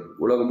கற்றுக்கொள்ளுங்கள்.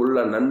 உலகம்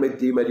உள்ள நன்மை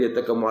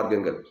தீமறியத்தக்க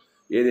மார்க்கங்கள்.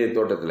 ஏதேன்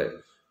தோட்டத்தில்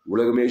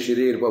உலகமே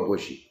சிறையே இருப்பா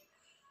போச்சு.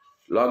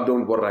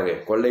 லாக்டவுன் போடுறாங்க,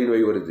 கொள்ளை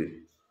நோய் வருது,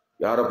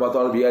 யாரை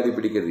பார்த்தாலும் வியாதி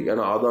பிடிக்கிறது.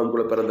 ஏன்னா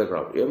ஆதாமுக்குள்ள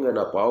பிறந்திருக்கிறான். ஏங்க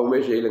நான் பாவமே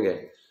செய்யலைங்க.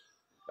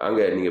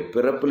 அங்கே நீங்கள்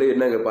பிறப்பில்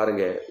என்னங்க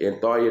பாருங்கள், என்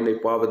தாய் என்னை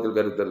பாவத்தில்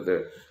கருத்துறது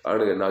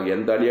ஆனுங்க, நாங்கள்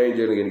எந்த அநியாயம்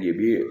செய்யணுங்க,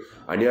 எனக்கு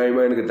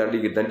அநியாயமாக எனக்கு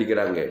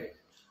தண்டிக்கிறாங்க.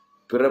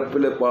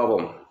 பிறப்பில்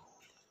பாவம்.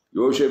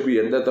 யோசேப்பு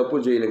எந்த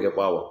தப்பும் செய்யலைங்க,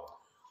 பாவம்.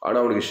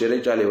 ஆனால் அவனுக்கு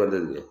சிறைச்சாலை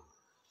வந்ததுங்க.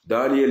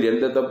 தானியேல்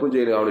எந்த தப்பும்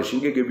செய்யலைங்க, அவனுக்கு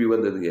சிங்கக்கெப்பி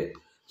வந்ததுங்க.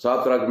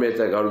 சாத்ராக்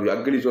மேசாக் அவனுக்கு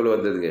அக்னி சொல்ல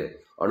வந்ததுங்க.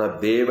 ஆனால்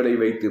தேவனை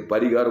வைத்து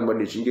பரிகாரம்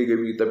பண்ணி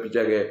சிங்ககவிக்கு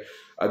தப்பிச்சாங்க,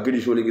 அக்னி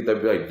சூளைக்கு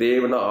தப்பிச்சாங்க.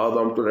 தேவனா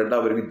ஆதாம் டு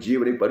 2ஆம் வரைக்கும்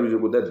ஜீவனை பரிசு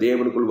கொடுத்தா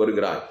தேவனுக்குள்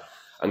வருகிறார்.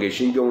 அங்கே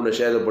சிங்கம் உன்னை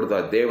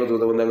சேதப்படுத்தாது,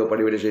 தேவதூதை வந்து அங்கே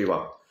பணிவிடை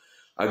செய்வான்.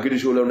 அக்னி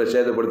சூளை உன்னை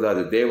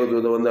சேதப்படுத்தாது,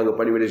 தேவதூதை வந்து அங்கே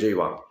பணிவிடை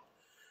செய்வான்.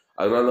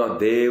 அதனால தான்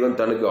தேவன்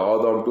தனக்கு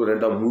ஆதாம் டு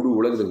 2ஆம் முழு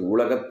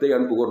உலகத்தை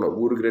அன்பு கூறணும்.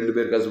 ஊருக்கு 2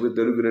 பேர் கசப்பு,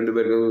 தெருக்கு 2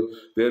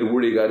 பேர்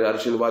ஊழிகாரு,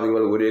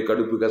 அரசியல்வாதிகள் ஒரே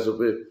கடுப்பு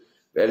கசப்பு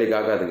வேலைக்கு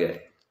ஆகாதுங்க.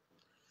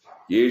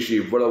 இயேசு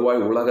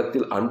இவ்வளவாய்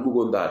உலகத்தில் அன்பு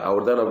கொண்டார்.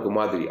 அவர் தான் நமக்கு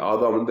மாதிரி.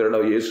 ஆதாம் வந்து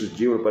 2ஆம் இயேசு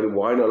ஜீவன் பரி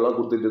வாய்நாள்லாம்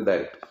கொடுத்துட்டு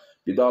இருந்தார்.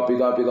 பிதா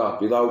பிதா பிதா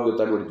பிதாவுக்கு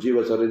தன்னுடைய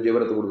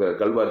ஜீவரத்தை கொடுக்குறாரு.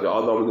 கல்வாரி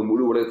ஆதாம் வந்து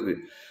முழு உலகத்துக்கு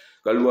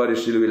கல்வாரி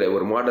சிலுவையில்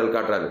ஒரு மாடல்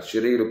காட்டுறாங்க.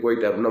 சிறையில்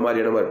போயிட்டார். இந்த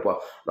மாதிரி என்ன இருப்பா,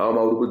 நாம்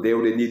அவருக்குள்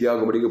தேவனுடைய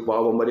நீதியாக முடிக்க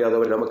பாவம்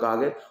மரியாதவர்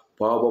நமக்காக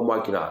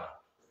பாவமாக்கினார்.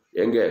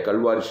 எங்கே?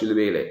 கல்வாரி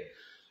சிலுவையிலே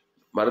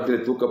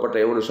மரத்தில் தூக்கப்பட்ட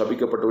எவனும்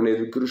சபிக்கப்பட்டவனே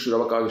கிறிஸ்து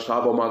நமக்காக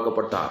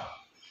சாபமாக்கப்பட்டார்.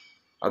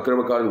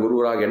 அக்கிரமக்காரன்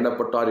ஒருவராக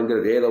எண்ணப்பட்டார் என்கிற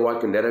வேத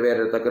வாக்கியம்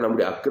நிறைவேறத்தக்க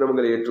நம்முடைய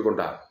அக்கிரமங்களை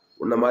ஏற்றுக்கொண்டார்.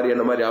 உன்ன மாதிரி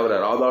என்ன மாதிரி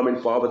ஆகிறார். ஆதாமின்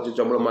பாவத்தை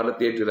சம்பளம்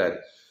மரணத்தை ஏற்றுகிறார்.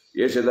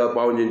 ஏசு ஏதாவது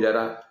பாவம்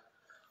செஞ்சாரா?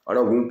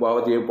 ஆனால் உன்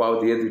பாவத்தை என்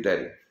பாவத்தை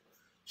ஏற்றுக்கிட்டாரு.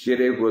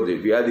 சீரே போகுது,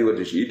 வியாதி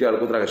வருது, ஈட்டால்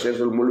குத்துறாங்க,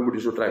 சேசல் முள்ளு முடி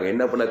சுட்டுறாங்க.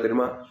 என்ன பண்ண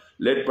தெரியுமா?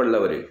 லேட் பண்ணல.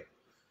 அவர்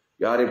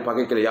யாரையும்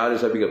பகைக்கல,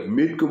 யாரையும் சபிக்கல.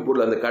 மீட்கும்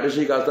பொருள் அந்த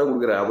கடைசி காசு தான்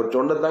கொடுக்குறாரு. அவர்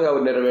சொன்னதாங்க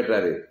அவர்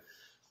நிறைவேற்றாரு.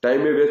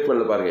 டைமே வேஸ்ட்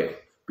பண்ணல பாருங்க.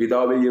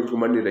 பிதாவே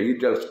இருக்கும் மண்ணில்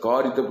ஈட்டியால்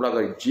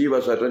காரித்தப்படாக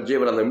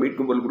ஜீவன் அந்த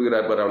மீட்கும் பொருள்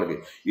கொடுக்குறாரு பாரு. அவனுக்கு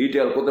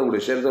ஈட்டியால்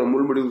குத்தக்கூடிய சேரத்தில்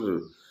முள்முடி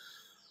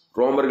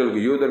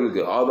ரோமர்களுக்கு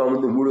யூதர்களுக்கு ஆதாம்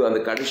வந்து முழு அந்த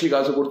கடைசி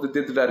காசை கொடுத்து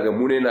தீர்த்துட்டாருங்க.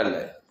 3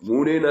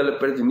 நாளில்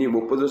பிடிச்சி நீ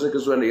 30 வருஷம்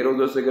கிறிஸ்துவன்,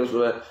 20 வருஷம்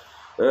கிறிஸ்துவன்,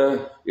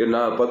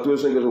 நான் 10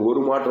 வருஷம் கிறிஸ்துவன்,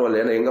 ஒரு மாற்றம் இல்லை.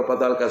 ஏன்னா எங்க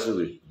பார்த்தாலும்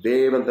கசுது.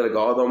 தேவன் தனக்கு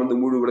ஆதாம் வந்து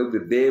முழு உலகத்து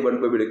தேவன்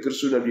பவிட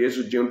கிறிஸ்து நம்பி இயேசு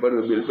ஜீவன்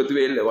பண்ணி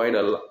எழுப்பத்துவே இல்லை.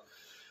 வாய்நாளெல்லாம்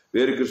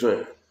வேறு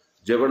கிறிஸ்துவன்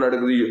ஜெபம்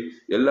நடக்குது,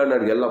 எல்லாம்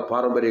நடக்குது, எல்லாம்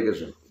பாரம்பரிய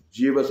கிறிஸ்துவன்.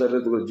 ஜீவ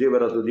சரீரத்துக்கு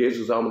ஜீவரத்துக்கு இயேசு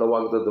சாமன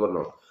வாக்குத்தத்தை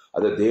வரணும்.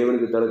 அதை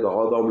தேவனுக்கு தனக்கு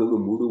ஆதாமுக்கு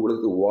முழு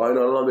உலகத்து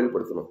வாய்நாளெல்லாம்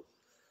வெளிப்படுத்தணும்.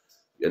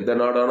 எந்த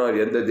நாடானா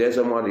எந்த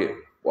தேசமான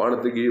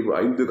வானத்துக்கு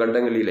 5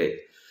 கண்டங்களிலே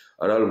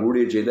ஆனால்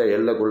ஊழிய செய்தால்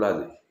எல்லாம்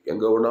கொள்ளாது.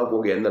 எங்கே ஒன்றா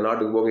போங்க, எந்த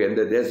நாட்டுக்கு போங்க,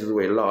 எந்த தேசத்துக்கு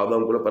போங்க, எல்லாம்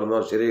ஆதாமுக்குள்ளே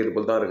பிறந்தான் சிறை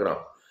இருப்பில் தான்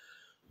இருக்கிறான்,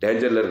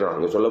 டேஞ்சரில் இருக்கிறான்.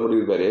 அங்கே சொல்ல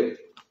முடியிருப்பாரு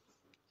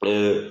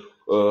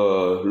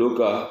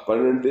லூக்கா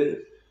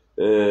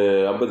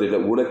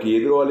 12:50 உனக்கு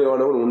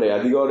எதிர்வாளியானவன் உன்னை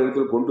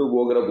அதிகாரத்தில் கொண்டு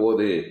போகிற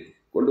போது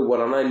கொண்டு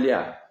போகிறானா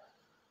இல்லையா,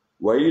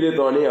 வயிறு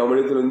தானே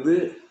அவனிடத்திலிருந்து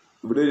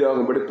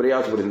விடுதலையாகும்படி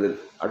பிரயாசப்படுகிறது.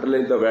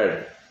 அட்டலைன் த வேர்ட்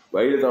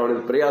வயிறு தான்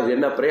அவனுக்கு பிரயாசம்.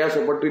 என்ன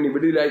பிரயாசப்பட்டு நீ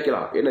விடுதலை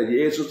ஆக்கலாம். ஏன்னா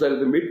இயேசு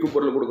சரித்து மீட்கும்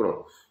பொருள் கொடுக்கணும்.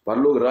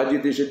 பரலோக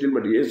ராஜ்யத்தை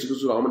செட்டில்மெண்ட் இயேசு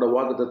கிறிஸ்து அவனோட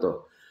வாக்கு தத்துவம்.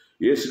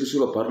 இயேசு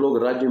கிறிஸ்துவ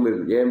பரலோக ராஜ்யம்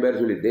இருக்குது. என் பேர்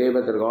சொல்லி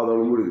தேவத்தருக்கு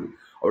ஆதாரம் இருக்குது.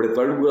 அவருடைய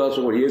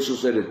தழும்புதாசம் இயேசு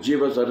சரி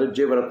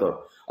ஜீவரத்தம்.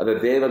 அந்த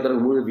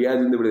தேவத்தருக்கு முழு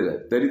வியாதி விடுதலை.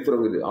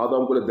 தரித்திரம் இருக்குது.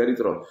 ஆதாம் கூட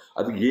தரித்திரம்.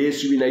 அதுக்கு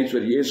இயேசுவின்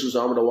ஐஸ்வர்யம். இயேசு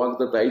சாமோட வாக்கு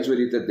தத்துவ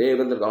ஐஸ்வர்யத்தை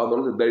தேவத்தருக்கு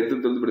ஆதாரம்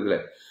தரித்திரத்திலிருந்து விடுதலை.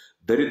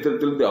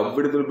 தரித்திரத்திலிருந்து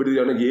அவ்விடத்தில்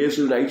விடுதலையான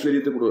இயேசுவின்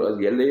ஐஸ்வர்யத்தை கொடு.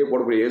 அது எல்லையே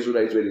போடக்கூடிய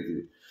இயேசுவின்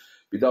ஐஸ்வர்யத்துக்கு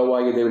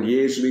பிதாவாகிய தேவன்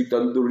இயேசுவை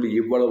தந்துள்ளி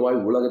இவ்வளவாய்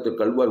உலகத்தை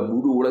கல்வார்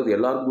முழு உலகத்தை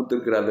எல்லாருக்கும்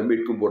கொடுத்திருக்கிற அந்த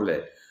மீட்கும் பொருளை.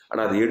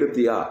 ஆனால் அதை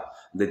எடுத்தியா?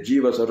 இந்த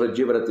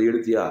ஜீவரத்தை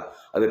எடுத்தியா?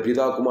 அதை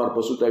பிதாகுமார்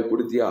பசுத்தாய்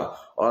கொடுத்தியா?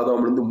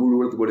 ஆதாமிலிருந்து முழு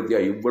உலகத்துக்கு கொடுத்தியா?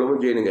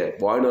 இவ்வளவும் செய்யணுங்க.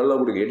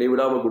 வாழ்நாளெல்லாம் கொடுங்க,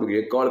 இடைவிடாமல் கொடுங்க,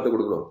 எக்காலத்தை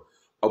கொடுக்கணும்.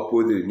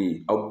 அப்போது நீ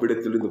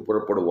அவ்விடத்திலிருந்து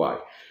புறப்படுவாய்.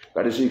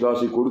 கடைசி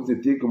காசை கொடுத்து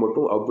தீர்க்கு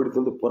மட்டும்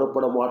அவ்விடத்திலிருந்து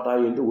புறப்பட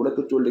மாட்டாய் என்று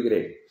உனக்கு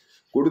சொல்லுகிறேன்.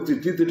 கொடுத்து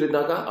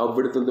தீர்த்துட்டுனாக்கா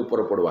அவ்விடத்திலிருந்து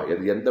புறப்படுவாய்.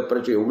 அது எந்த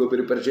பிரச்சனை, எவ்வளோ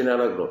பெரிய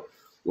பிரச்சனையான இருக்கணும்,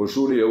 ஒரு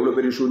சூழ்நிலை எவ்வளோ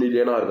பெரிய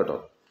சூழ்நிலையானா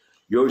இருக்கட்டும்.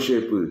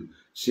 யோசேப்பு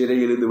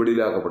சிறையிலிருந்து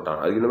விடுதலையாக்கப்பட்டான்.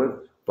 அதுக்கு நம்ம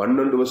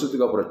 12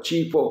 வருஷத்துக்கு அப்புறம்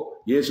சீப்போ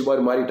இயேசு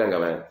மாதிரி மாறிட்டாங்க.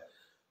 அவன்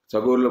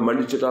சகோதரில்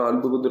மன்னிச்சுட்டான்,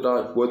 அன்பு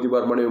கொடுத்துட்டான்,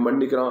 போத்திபார் மனைவி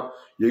மன்னிக்கிறான்,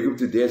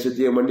 எகிப்து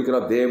தேசத்தையே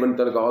மன்னிக்கிறான். தேவன்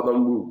தனக்கு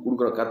ஆதாம்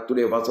கொடுக்குறான்.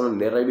 கர்த்தருடைய வசனம்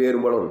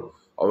நிறைவேறும் பலம்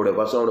அவனுடைய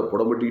வசனம் அவனை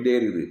புடம்பட்டுக்கிட்டே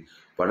இருக்குது.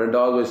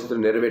 12வது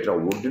வருஷத்தில்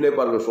நிறைவேற்றான். உடனே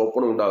பாருங்க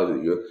சொப்பனம்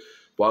உண்டாகுது.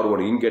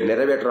 பார்வோன் இங்கே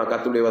நிறைவேற்றான்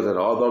கர்த்தருடைய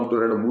வசனம். ஆதாம் டு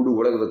 2 முழு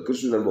உலகத்தை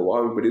கிறிஸ்து நம்ப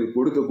வாங்கிப்படி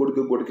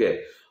கொடுக்க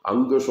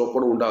அங்கே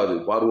சொப்பனம் உண்டாகுது.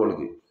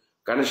 பார்வோனுக்கு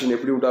கனெக்ஷன்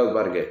எப்படி உண்டாகுது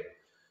பாருங்க.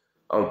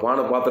 அவன்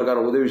பானை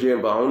பாத்திரக்காரன் உதவி செய்ய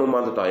அவனும்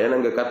மாத்துட்டான். ஏன்னா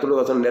இங்கே கர்த்தருடைய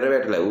வசனம்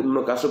நிறைவேற்றல.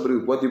 இன்னும் கசப்பு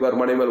இருக்கு. போத்திபார்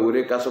மனை மேல்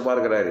ஒரே கசப்பா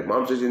இருக்கிறாரு.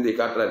 மாம்ச சிந்தையை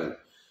காட்டுறாரு.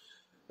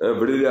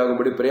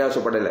 விடுதலையாகும்படி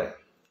பிரயாசப்படலை.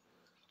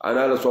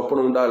 அதனால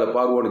சொப்பனம் உண்டாகல.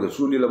 பார்வோனுக்கு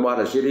சூழ்நிலை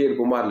மாறல,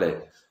 சிறையிருப்பு மாறல.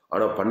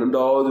 ஆனால்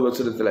 12வது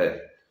வருஷத்துல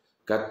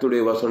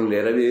கர்த்தருடைய வசனம்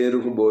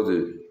நிறைவேறும் போது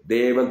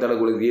தேவன்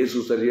தனக்கு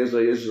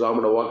இயேசு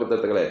சாமோட வாக்கு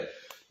தத்தங்களை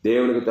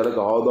தேவனுக்கு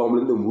தனக்கு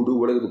ஆதாமிலிருந்து முழு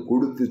உலகத்தை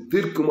கொடுத்து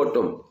தீர்க்கு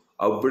மட்டும்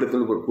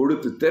அவ்விடத்தில்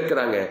கொடுத்து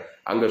தீர்க்கிறாங்க.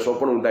 அங்கே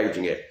சொப்பனம்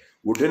உண்டாயிடுச்சுங்க.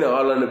 உடனே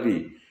ஆள் அனுப்பி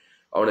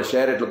அவனை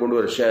ஷேரட்டில் கொண்டு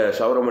வர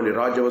சவரமணி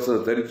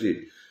ராஜவசனம் தரித்து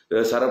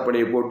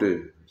சரப்பணியை போட்டு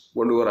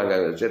கொண்டு வராங்க.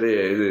 சரி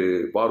இது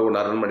பார்வோன்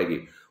அரண்மனைக்கு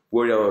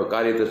போய் அவன்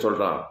காரியத்தை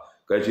சொல்கிறான்.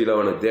 கட்சியில்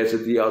அவனை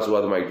தேசத்தையே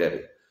ஆசீர்வாதமாகிட்டாரு.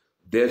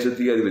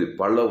 தேசத்துக்கு அதிபதி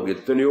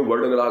எத்தனையோ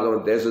வருடங்களாக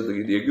அவன்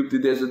தேசத்துக்கு, இது எகிப்து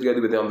தேசத்துக்கு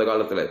அதிபதி அந்த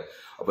காலத்தில்.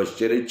 அப்போ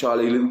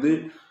சிறைச்சாலையிலிருந்து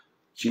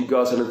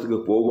சிங்காசனத்துக்கு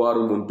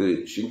போவாரும் உண்டு.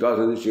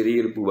 சிங்காசனத்துக்கு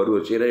சிறையிருப்பு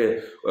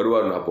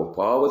வருவார். அப்போ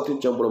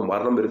பாவத்தின் சம்பளம்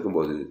மரணம்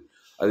இருக்கும்போது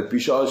அது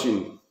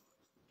பிசாசின்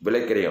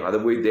விலைக்கரையும். அதை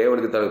போய்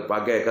தேவனுக்கு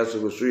பகை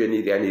கசு சுய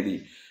நீதி அநீதி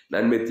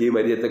நன்மை தீமை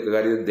அறியத்தக்க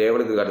காரியம்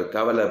தேவனுக்கு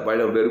கவலை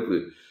பயம் வெறுப்பு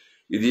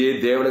இதே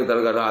தேவனுக்கு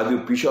தனக்கான அது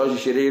பிசாசு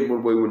சிறையில்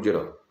போய்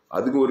முடிஞ்சிடும்.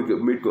 அதுக்கு ஒரு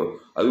மீட்கும்.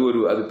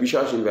 அது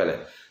பிசாசின் வேலை.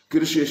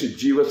 கிறிஸ்து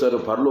ஜீவசர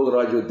பரலோக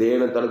ராஜ்யம்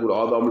தேவன் தனக்கு ஒரு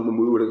ஆதாமிலிருந்து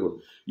முடிவெடுக்கும்.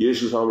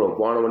 இயேசு சாமடம்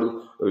பானவனு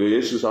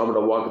இயேசு சாமட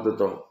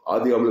வாக்குத்தத்தம்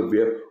ஆதி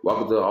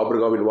வாக்குத்தம்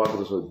ஆபிரகாமின்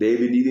வாக்குத்தம்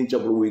தேவி நீதியின்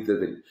சப்பரம்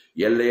உயிர்த்தது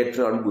எல்லையற்ற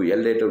அன்பு,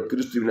 எல்லையற்ற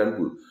கிறிஸ்துவின்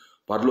அன்பு,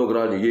 பரலோக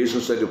ராஜ்யம்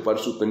இயேசு சரி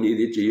பரிசுத்த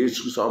நீதி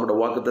இயேசு சாமட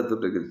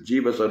வாக்குத்தத்துக்கு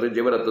ஜீவசர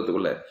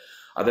ஜீவரத்தத்துக்குள்ள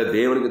அதை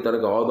தேவனுக்கு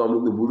தனக்கு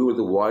ஆதாமிலிருந்து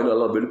முடிவெடுத்து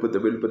வாயினெல்லாம்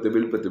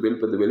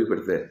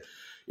வெளிப்படுத்த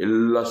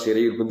எல்லா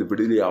சிறையில் வந்து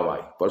விடுதலை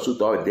ஆவாய்.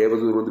 பரிசுத்தாவை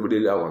தேவதூர் வந்து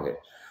விடுதலை ஆவாங்க.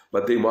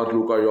 மத்திய மார்க்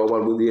லூக்கா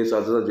யோவான் வந்து இயேசு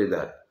அதுதான்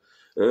செய்தார்.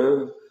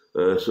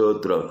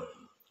 சோத்ரம்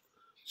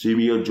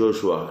சிமியோன்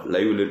ஜோஷுவா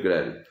லைவில்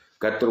இருக்கிறார்.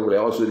 கர்த்தர் உங்களை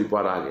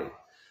ஆசீர்வதிப்பாராக.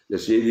 இந்த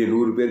செய்தியை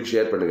 100 பேருக்கு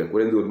ஷேர் பண்ணுங்க.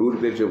 குறைந்து ஒரு 100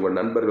 பேருக்கு உங்கள்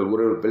நண்பர்கள்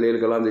உறவுகள்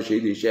பிள்ளைகளுக்கெல்லாம் இந்த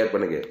செய்தியை ஷேர்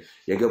பண்ணுங்க.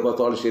 எங்கே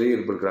பார்த்தாலும்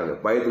சிறையில் இருக்கிறாங்க,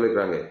 பயத்தில்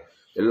இருக்கிறாங்க.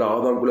 எல்லா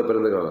ஆதாமுக்குள்ளே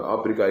பிறந்திருக்காங்க.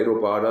 ஆப்பிரிக்கா,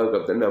 ஐரோப்பா,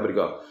 தென்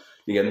அமெரிக்கா,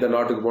 நீங்கள் எந்த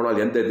நாட்டுக்கு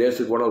போனாலும் எந்த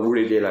தேசத்துக்கு போனாலும்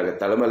ஊழியம் செய்யலாங்க.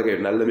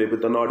 தலைமையில நல்ல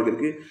மேய்ப்பு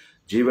தன்னாடுகளுக்கு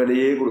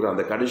ஜீவனையே கொடுக்குறான்.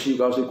 அந்த கடைசி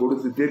காசு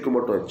கொடுத்து தீர்க்க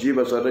மாட்டோம்.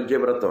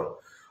 ஜீவரத்தம்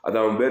அதை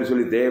அவன் பேர்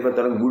சொல்லி தேவன்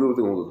தனக்கு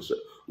முழுவதும்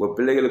உங்கள்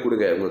பிள்ளைகளுக்கு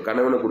கொடுங்க, உங்கள்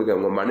கணவனை கொடுங்க,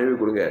 உங்கள் மனைவி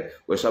கொடுங்க,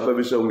 உங்கள் சபை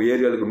விசம் உங்கள்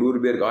ஏரியாவுக்கு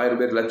 100 பேருக்கு 1000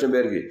 பேருக்கு 1,00,000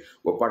 பேருக்கு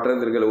உங்கள்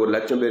பட்டணத்தில் இருக்கிற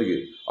 1,00,000 பேருக்கு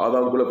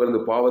ஆதாமுக்குள்ளே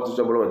பிறந்து பாவத்து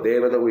சம்பளம்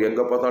தேவதை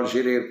எங்கே பார்த்தாலும்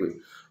சீரையிருப்பு,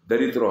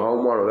 தரித்திரம்,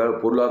 அவமானம், வேற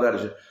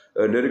பொருளாதார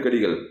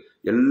நெருக்கடிகள்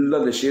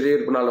எல்லாம் இந்த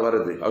சீரையிருப்பினால்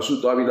வருது.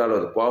 அசுத்தாவினால்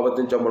வருது.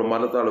 பாவத்தின் சம்பளம்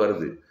மரணத்தால்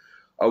வருது.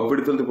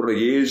 அவ்விடுத்தது போடுற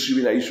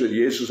இயேசுவின் ஐஸ்வர்யம்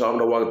இயேசு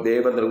சாமடவாக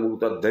தேவன்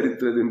கொடுத்தா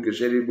தரித்திரது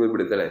சரீரம்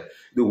விடுத்தலை.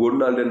 இது 1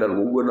 நாள் 2 நாள்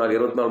ஒவ்வொரு நாள்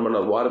 24 மணி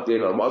நேரம் வாரத்தில்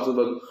 7 நாள் மாதம்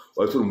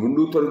வருஷம்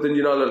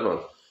 365 நாள்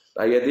இருக்கணும்.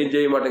 நான் எதையும்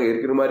செய்ய மாட்டேங்க,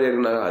 இருக்கிற மாதிரி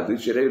இருக்குண்ணா. அது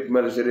சிறையிருப்பு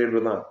மேலே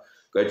சிறையிருப்பு தான்.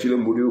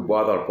 கட்சியிலும் முடிவு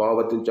பாதாள்,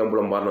 பாவத்தின்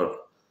சம்பளம் மரணம்,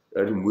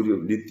 முடிவு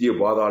நித்திய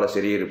பாதாள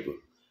சிறையிருப்பு.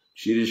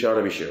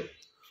 சீரியஸான விஷயம்.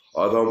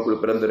 ஆதாமுக்குள்ள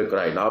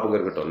பிறந்திருக்கிறாய், ஞாபகம்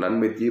இருக்கட்டும்.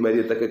 நன்மை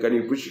தீமதியத்தக்க கனி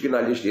புஷிக்கு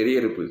நாளே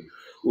சிறையிருப்பு.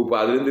 இப்போ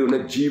அதுலேருந்து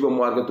இன்னும் ஜீவ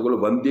மார்க்கத்துக்குள்ள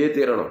வந்தே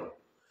தேரணும்.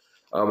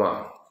 ஆமாம்,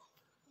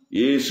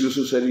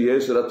 ஏசு சரி,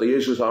 ஏசு ரத்தம்,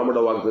 ஏசு சாமட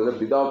வாக்குறது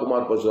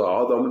பிதாகுமார் பசு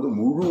ஆதாம் வந்து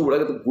முழு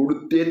உலகத்துக்கு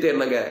கொடுத்தே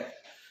தேர்னாங்க.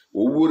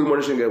 ஒவ்வொரு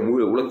மனுஷங்க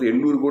உலகத்துக்கு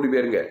 800 கோடி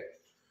பேருங்க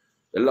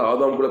எல்லாம்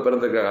ஆதாமுக்குள்ள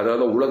பிறந்திருக்காங்க.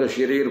 அதாவது உலக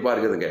சிறையிருப்பா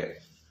இருக்குதுங்க.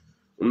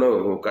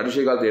 இன்னும்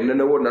கடைசி காலத்து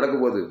என்னென்னவோ நடக்க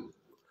போகுது.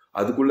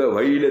 அதுக்குள்ள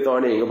வழியில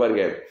தானே எங்க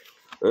பாருங்க,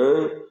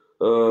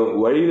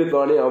 வழியில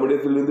தானே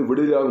அவனிடத்திலிருந்து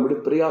விடுதலை ஆகும்படி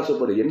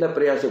பிரயாசப்படு. என்ன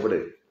பிரயாசப்படு?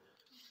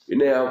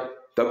 என்னையா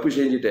தப்பு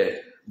செஞ்சுட்டேன்,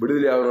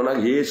 விடுதலை ஆகணும்னா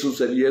இயேசு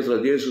சரி,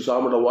 இயேசு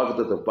சாமட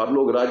வாக்குத்தத்தம்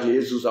பரலோக ராஜ்யம்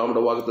இயேசு சாமட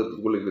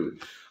வாக்குத்தத்துக்குள்ள இருக்குது.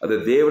 அதை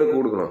தேவனுக்கு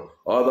கொடுக்கணும்.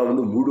 ஆதாம்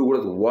வந்து முழு கூட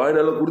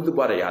வாய்நாள கொடுத்து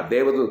பாருயா.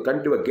 தேவதை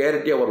கண்டிப்பா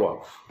கேரண்டியா வருவான்.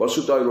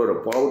 பசுத்தாவில் வர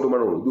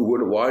பாவட்டுமான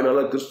இது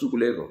வாய்நாள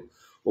கிறிஸ்துக்குள்ளே இருக்கும்.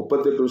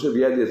 38 வருஷம்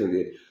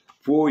வியாதியாசங்க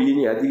போய்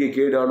இனி அதிக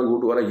கேடானு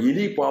கூட்டு வர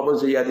இனி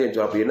பாபம் செய்யாதே.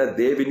 அப்ப என்ன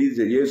தேவனி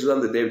இயேசு தான்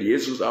அந்த தேவன்,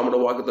 இயேசு சாமட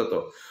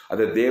வாக்குத்தத்தம்.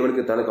 அதை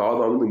தேவனுக்கு தனக்கு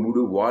ஆதாம் வந்து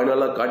முழு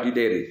வாய்நாளா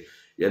காட்டிட்டே இரு.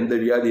 எந்த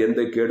வியாதி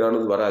எந்த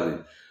கேடானது வராது.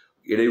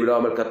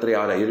 இடைவிடாமல் கத்தரை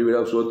ஆறா,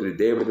 இடைவிடாமல் சோத்திரி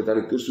தேவனுக்கு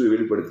தனக்கு கிறிஸ்துவை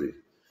வெளிப்படுத்து.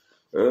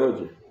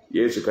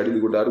 இயேசு கடிந்து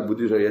கொண்டாரு,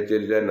 புத்தி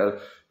எச்சரித்தார்,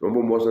 ரொம்ப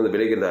மோசம்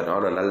விளைகிறார்.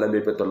 ஆனால் நல்ல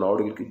மேய்ப்பத்த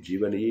நாடுகளுக்கு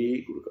ஜீவனையே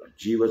கொடுக்குறார்.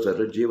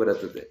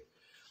 ஜீவரத்தத்தை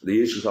அந்த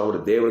இயேசு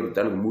சாப்பிட தேவனுக்கு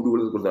தனக்கு முழு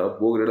விழுது கொடுத்தாரு.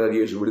 போகிற இடம்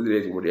இயேசு விடுதலை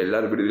செய்ய முடியும்.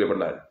 எல்லாரும் விடுதலை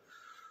பண்ணார்.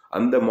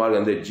 அந்த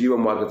மார்க்கம், அந்த ஜீவ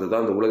மார்க்கத்தை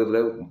தான் அந்த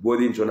உலகத்தில்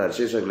போதின்னு சொன்னார்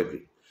சேஷங்களுக்கு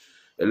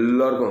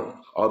எல்லாருக்கும்.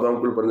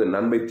 ஆதாமுக்குள் பிறந்த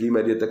நன்மை தீமை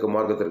அறியத்தக்க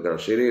மார்க்கத்தில்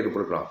இருக்கிறான், சிறையில்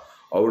இருக்கிறான்.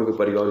 அவனுக்கு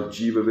பரிகாரம்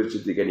ஜீவ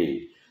விருட்சத்தை கனி.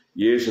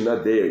 இயேசுனா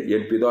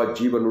என் பிதா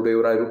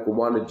ஜீவனுடையவராக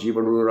குமாரன்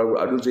ஜீவனுடையவராக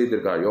அருள்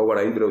செய்திருக்கான்.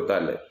 யோவான்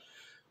 5:26.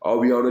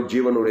 ஆவியான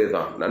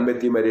ஜீவனுடையதான், நன்மை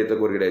தீமை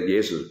அறியத்தக்க ஒரு கிடையாது.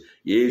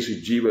 இயேசு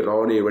ஜீவன்,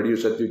 அவனே வடிவ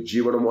சத்து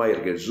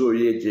ஜீவனமாயிருக்கேன்.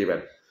 ஜோயே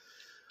ஜீவன்.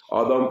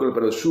 ஆதாமுக்குள்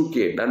பிறந்த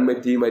சூக்கே, நன்மை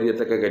தீமை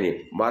அறியத்தக்க கனி.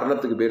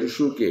 மரணத்துக்கு பேரு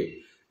சூக்கே,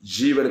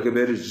 ஜீவனுக்கு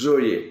பேரு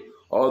ஜோயே.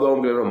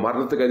 ஆதாமுக்குள்ள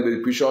மரணத்துக்கு அதிபதி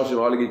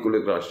பிசாசு ஆளுகைக்குள்ள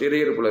இருக்கிறான்,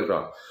 சிறையிருப்புள்ள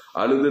இருக்கிறான்.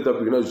 அழுது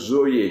தப்பிக்கணும்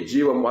ஜோயே,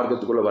 ஜீவ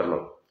மார்க்கத்துக்குள்ள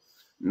வரணும்.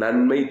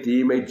 நன்மை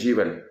தீமை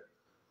ஜீவன்.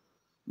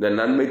 இந்த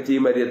நன்மை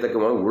தீமை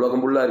அறியத்தக்கமாக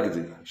உலகம் ஃபுல்லாக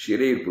இருக்குது.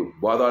 சிறையிருப்பு,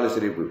 பாதாள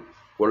சிறைப்பு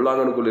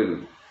பொல்லாங்கனுக்குள்ள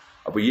இருக்குது.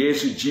 அப்போ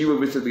இயேசு ஜீவ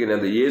விஷயத்துக்கு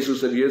அந்த இயேசு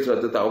சரி இயேசு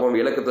ரத்தத்தை அவன்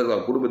இலக்கத்தை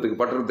குடும்பத்துக்கு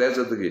பற்ற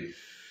தேசத்துக்கு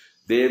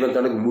தேவன்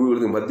தனக்கு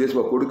முழுவதும்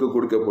மத்தியசமாக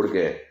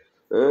கொடுக்க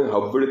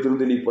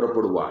அவ்விடத்திலிருந்து நீ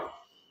புறப்படுவாய்.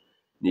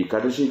 நீ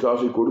கடைசி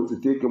காசை கொடுத்து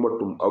தீர்க்க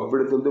மட்டும்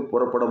அவ்விடத்திலிருந்து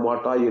புறப்பட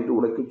மாட்டாய் என்று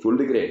உனக்கு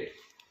சொல்லுகிறேன்.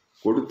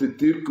 கொடுத்து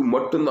தீர்க்கும்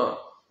மட்டும்தான்,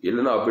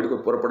 இல்லைன்னா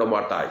அவ்விடத்தில் புறப்பட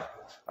மாட்டாய்.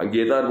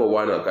 அங்கே தான் இருப்ப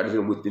வாழ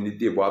கடைசியில் முத்தி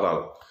நித்திய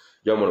பாதாளம்.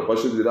 ஜெபம்.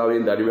 பசுதாவே,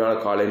 இந்த அருமையான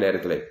காலை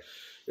நேரத்தில்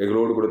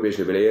எங்களோடு கூட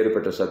பேச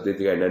விலையேறப்பட்ட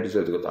சத்தியத்துக்காக நன்றி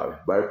செலுத்துக்க தாவே.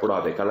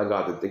 பயப்படாதே,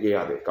 கலங்காதே,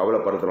 திகையாதே.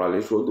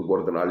 கவலைப்படுறதுனாலேயோ சோர்ந்து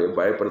போகிறதுனாலையோ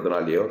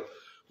பயப்படுறதுனாலையோ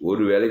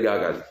ஒரு வேலைக்கு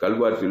ஆகாது.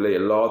 கல்வாரியில்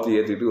எல்லாத்தையும்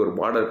ஏற்றிக்கிட்டு ஒரு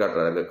மாடல்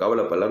காட்டுறாங்க.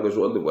 கவலை பல்லாங்க,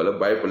 சோர்ந்து போல,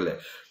 பயப்படல.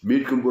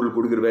 மீட்கும் பொருள்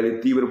கொடுக்குற வேலையை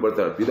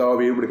தீவிரப்படுத்துறாரு.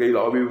 பிதாவையும் கையில்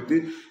ஆவிவித்து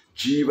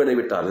ஜீவனை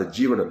விட்டார். அந்த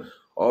ஜீவனை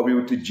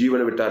ஆவிவித்து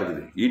ஜீவனை விட்டா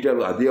இருக்குது.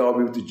 ஈட்டாவில் அதே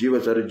ஆவிவித்து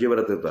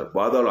ஜீவரத்தை இருந்தார்.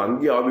 பாதாளம்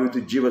அங்கேயே ஆவிவித்து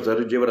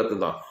ஜீவரத்தை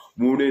தான்.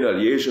 3 நாள்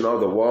இயேசுனா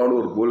அந்த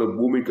வானூர் போல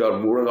பூமிக்கால்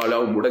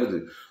முழங்காலாகவும் முடங்குது.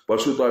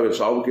 பசுத்தாவின்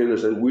சாவுக்கேள்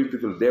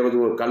உயிர்த்துக்கள்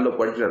தேவதூர் கல்ல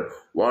படிக்கிறார்.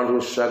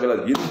 வானூர்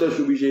சகல இந்த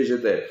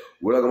சுவிசேஷத்தை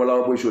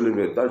உலகமெல்லாம் போய்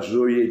சொல்லுங்க தான்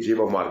ஜோயே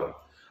ஜீவ மார்க்கம்.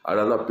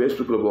 அதனால தான்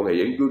ஃபேஸ்புக்கில் போங்க,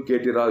 எங்கும்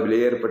கேட்டிராத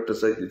விலையேறப்பட்ட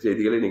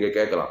செய்திகளை நீங்கள்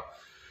கேட்கலாம்.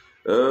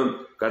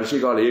 கடைசி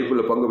கால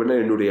ஏய்ப்பில் பங்கு பண்ண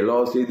என்னுடைய எல்லா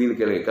செய்திகளும்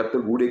கேளுங்க.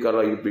 கர்த்தர்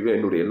ஊழியக்காரராக இருப்பீங்க,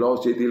 என்னுடைய எல்லா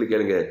செய்திகளும்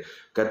கேளுங்க.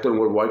 கர்த்தர்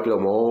உங்கள்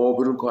வாழ்க்கையில்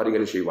மாபெரும்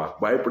காரியங்களை செய்வார்.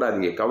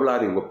 பயப்படாதீங்க,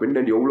 கவலாதீங்க. உங்கள்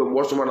பின்னணி எவ்வளோ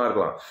மோசமான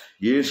இருக்கலாம்,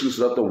 இயேசு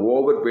ரத்தம்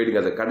ஓவர் பெய்டுங்க.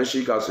 அந்த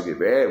கடைசி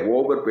காசுக்கு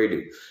ஓவர் பெய்டு.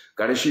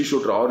 கடைசி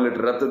சுற்று 6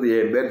 லிட்டர் ரத்தத்தை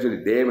என் பேர் சொல்லி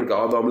தேவனுக்கு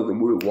ஆதாமுக்கு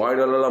முழு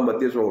வாழ்நாளெல்லாம்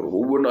மத்திய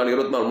ஒவ்வொரு நாள்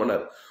 24 மணி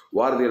நேரம்,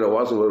 வாரத்தில்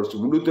வாசம்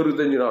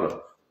 365 நாளும்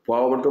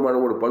பாவமற்ற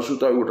ஒரு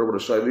பசுத்தாய்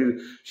ஊற்றப்படும்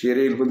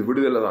சிறையில் வந்து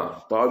விடுதலை தான்.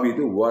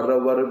 தாவீது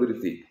வர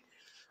விருத்தி.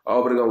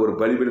 ஆபிரகாம் ஒரு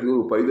பலிபீடத்துக்கு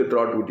ஒரு 18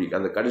 ஆட்டுக்குட்டி,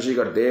 அந்த கடைசி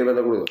காட்டு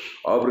தேவனை கொடுக்கும்.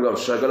 ஆபிரகாம்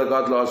சகல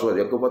காலத்தில்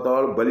ஆசுவாது, எப்போ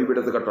பார்த்தாலும்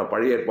பலிபீடத்தை கட்டுறான்.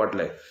 பழைய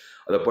ஏற்பாட்டில்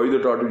அந்த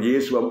 18 ஆட்டு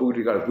இயேசு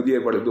அம்புக்குட்டி காட்டு. புதிய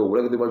ஏற்பாடு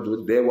உலகத்தை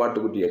பார்த்து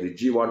தேவாட்டுக்குட்டி, அது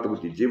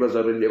ஜீவாட்டுக்குட்டி,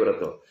 ஜீவசரம்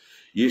தேவரத்தம்.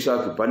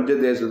 ஈசாக்கு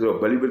பஞ்ச தேசத்தில்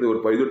பலிபீடத்துக்கு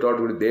ஒரு 18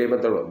 ஆட்டுக்குட்டி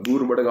தேவத்தை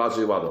 100 மடங்கு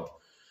ஆசீர்வாதம்.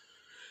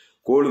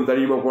 கோலும்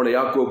தனியுமா போன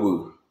யாக்கோபு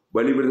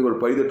பலிபீடத்துக்கு ஒரு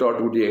 18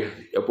 ஆட்டுக்குட்டியை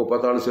எப்போ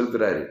பார்த்தாலும்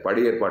செலுத்துறாரு.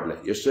 பழைய ஏற்பாட்டில்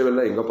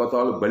எஸ்ரவேல்லாம் எங்கே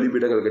பார்த்தாலும்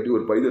பலிபீடங்கள் கட்டி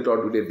ஒரு 18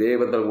 ஆட்டுக்குட்டியை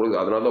தேவத்தில் கொடுக்கு.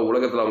 அதனால தான்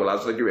உலகத்தில் அவங்களை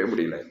அசைக்கவே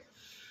முடியல,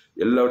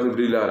 எல்லாத்தையும்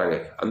இப்படி இல்லாறாங்க.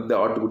 அந்த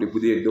ஆட்டுக்குட்டி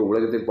புதிய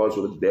உலகத்தில் பால்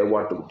சொல்லுது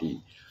தேவாட்டுக்குட்டி.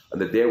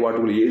 அந்த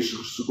தேவாட்டுக்குள்ளி இயேசு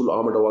கிறிஸ்துக்குள்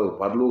ஆமண்டவாக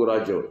பரலோக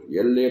ராஜ்யம்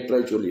எல்லையற்ற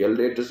சொல்லி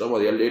எல்லையற்ற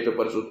சமாதி எல்லையற்ற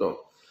பரிசுத்தம்.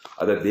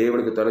 அதை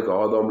தேவனுக்கு தனக்கு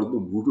ஆதாமிலிருந்து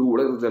முழு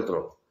உலகத்தை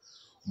செலுத்தணும்.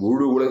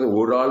 முழு உலகம்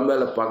ஒரு ஆள்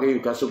மேலே பகை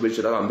கஷ்டம்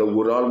பேசுறாங்க. அந்த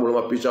ஒரு ஆள்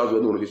மூலமாக பிசாசு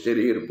வந்து உனக்கு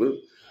சரியே இருப்பு,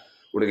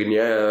 உனக்கு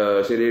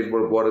சரியாக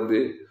போகிறது,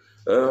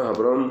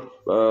 அப்புறம்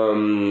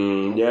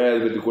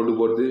நியாயாதிபதி கொண்டு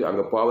போகிறது,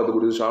 அங்கே பாவத்தை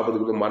கொடுத்து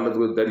சாபத்துக்கு கொடுத்து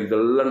மரணத்துக்கு கொடுத்து தரு,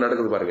 இதெல்லாம்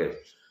நடக்குது பாருங்க.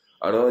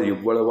 ஆனால்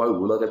இவ்வளவாய்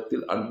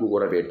உலகத்தில் அன்பு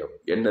கூற வேண்டும்.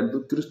 என் அன்பு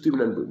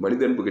கிறிஸ்துவின் அன்பு,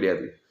 மனித அன்பு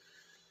கிடையாது.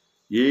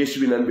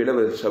 இயேசுவின் அன்பு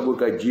என்ன,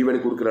 சகோதரக்காய் ஜீவனை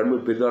கொடுக்குற அன்பு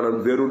பெரிதான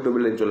அன்பு வேறொன்றும்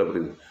இல்லைன்னு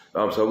சொல்லப்படுது.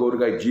 நாம்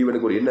சகோதரக்காய்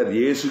ஜீவனுக்கு ஒரு என்ன,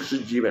 இயேசு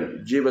ஜீவன்,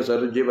 ஜீவ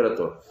சரு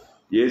ஜீவரத்தம்,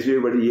 இயேசுவை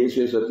படி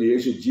இயேசுவை சத்து,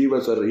 இயேசு ஜீவ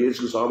சர்,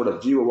 இயேசு சாப்பிட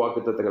ஜீவ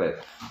வாக்கு தத்தங்களை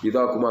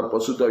பிதா குமார்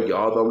பசுத்தாக்கி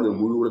ஆதாமுக்கு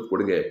முழு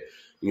கொடுங்க.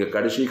 நீங்கள்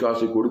கடைசி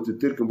காசை கொடுத்து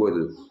தீர்க்கும்போது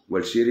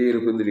உங்கள் சிறிய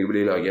இருக்கு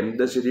வெளியில்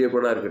எந்த சிறிய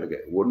பணம் இருக்குங்க,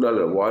 ஒரு நாள்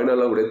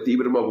வாழ்நாளாக கூட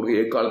தீவிரமாக கொடுங்க.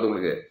 ஏக்காலத்தை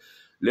கொடுங்க,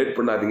 லேட்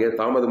பண்ணாதீங்க,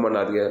 தாமதம்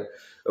பண்ணாதீங்க.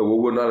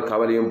 ஒவ்வொரு நாள்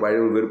கவலையும்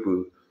பயம் வெறுப்பு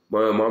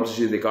மாம்ச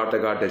செய்தி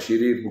காட்ட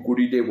சிறிய இருப்பு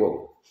கூட்டிகிட்டே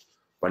போகும்.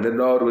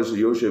 12வது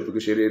வருஷம்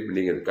யோசிப்புக்கு சிறிய இருப்பு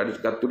நீங்கள்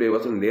கர்த்தருடைய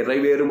வசனம்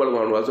நிறைவேறும்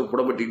அவன் வசம்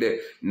புடப்பட்டுக்கிட்டே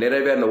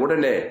நிறைவேறின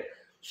உடனே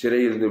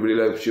சிறையிலிருந்து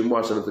வெளியில்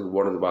சிம்மாசனத்துக்கு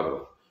போனது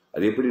பார்க்கணும்.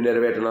 அது எப்படி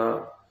நிறைவேற்றினா,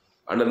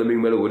 அண்ணன்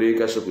தம்பிங்க மேலே ஒரே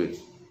கசப்பு,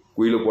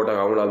 குயில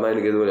போட்டாங்க, அவங்களால தான்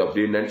எனக்கு எது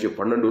அப்படின்னு நினச்சி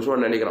 12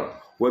 வருஷமாக நினைக்கிறான்.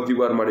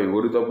 ஓத்திபார் மாடி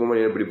ஒரு தப்பு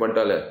மணி இப்படி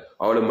பண்ணிட்டால,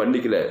 அவளை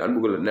மன்னிக்கல,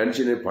 அன்புக்குள்ள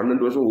நினச்சி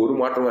 12 வருஷம் ஒரு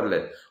மாற்றம் வரல.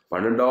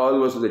 12வது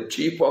வருஷத்தை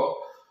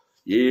சீப்பாக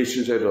ஏசு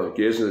சொல்கிறோம்,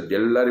 கேசு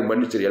எல்லாரையும்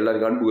மன்னிச்சிரு,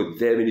 எல்லாருக்கும் அன்புக்கு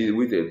தேவை நீதி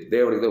ஊற்றி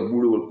தேவனுக்கு தான்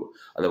மூடு கொடுக்கும்.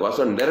 அந்த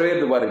வசனம்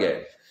நிறைவேற்று பாருங்க.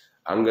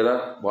 அங்கே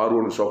தான்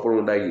பார்வோனுக்கு சொப்பனம்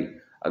உண்டாகி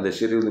அந்த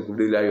சிறையிலிருந்து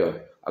விடுதலையாகி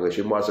அங்கே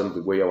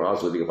சிம்மாசனத்துக்கு போய் அவன்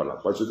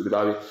ஆஸ்வதிக்கப்படலாம். பசுத்துக்கு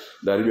தாவி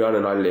இந்த அருமையான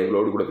நாளில்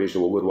எங்களோடு கூட பேச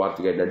ஒவ்வொரு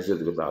வார்த்தையை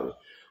நடிச்சதுக்கு தாவி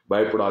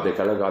பயப்படாதே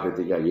கலங்காத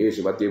திங்க ஏசு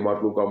மத்திய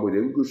மாற்று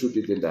எங்கு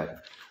சுற்றி தின்றார்.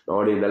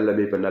 நானே நல்ல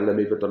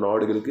மேய்ப்ப தன்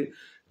நாடுகளுக்கு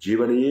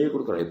ஜீவனையே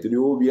கொடுக்குறான்.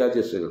 எத்தனையோ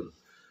வியாதியர்கள்,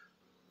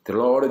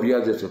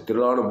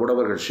 திரளான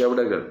முடவர்கள்,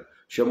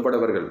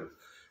 செம்படவர்கள்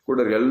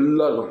கூட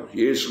எல்லாரும்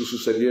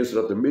இயேசு இயேசு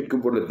ரத்தம்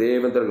மீட்கும் பொருள்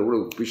தேவந்தர்கள் கூட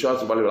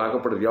பிசாசு பாலங்கள்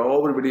ஆக்கப்படுறது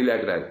யாரும் வெளியில்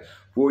ஆகிறார்.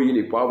 போய்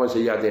நீ பாவம்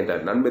செய்யாதே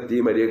என்றார். நன்மை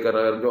தீமை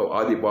ஏற்கிறோ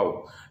ஆதி பாவம்,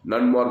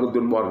 நன்மார்க்கும்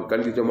துன்மார்க்கும்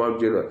கல்வித்தமாக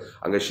செய்வார்.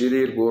 அங்கே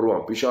சிறையிருப்பு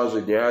வருவான்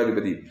பிசாசு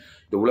நியாயாதிபதி.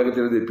 இந்த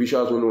உலகத்திலிருந்து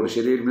பிசாசு ஒன்று ஒரு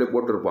சிறையிருப்பிலே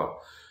போட்டிருப்பான்.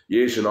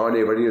 இயேசு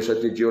நானே வழியை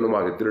சத்திய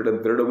ஜீவனமாக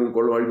திருடமும்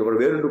கொள்வாங்க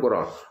வேறுண்டு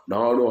போகிறான்.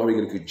 நானும்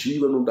அவங்களுக்கு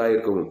ஜீவன்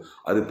உண்டாயிருக்கவும்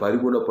அது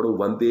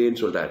பரிபூர்ணப்படும்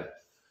வந்தேன்னு சொல்றாரு.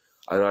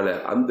 அதனால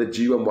அந்த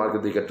ஜீவ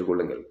மார்க்கத்தை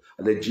கற்றுக்கொள்ளுங்கள்.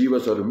 அந்த ஜீவ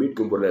சொல்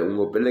மீட்கும் போல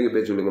உங்க பிள்ளைங்க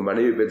பேர் சொல்லி, உங்க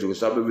மனைவி பேர் சொல்லி,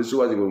 சபை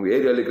விசுவாசிங்க, உங்க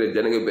ஏரியாவில் இருக்கிற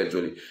ஜனங்க பேர்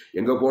சொல்லி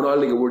எங்க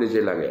போனாலும் நீங்க ஊழியம்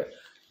செய்யலாங்க.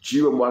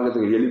 ஜீவ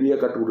மார்க்கத்துக்கு எளிமையா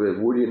கற்றுக்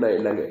கொடுக்குறது. ஊழியன்னா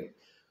என்னங்க,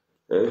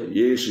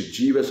 ஏசு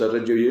ஜீவ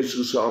சரஜ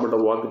இயேசு சாமட்ட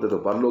வாக்குத்தத்தை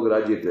பரலோக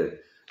ராஜ்யத்தை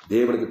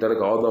தேவனுக்கு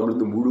தனக்கு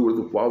ஆதாமிலிருந்து முழு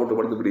கொடுத்து பாவத்தை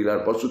படுத்து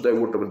பிடிக்கிறார். பசுத்தாய்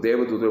மூட்டை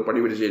தேவத்துவத்தை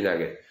பணிவிட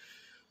செஞ்சாங்க.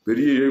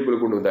 பெரிய இழப்புல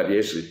கொண்டு வந்தார்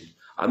இயேசு.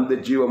 அந்த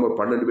ஜீவமா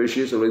 12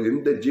 பேர் சொல்வது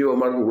இந்த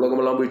ஜீவமாக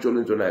உலகமெல்லாம் போய்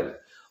சொல்லுன்னு சொன்னார்.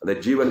 அந்த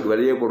ஜீவனுக்கு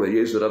வெளியே போடுவோம்.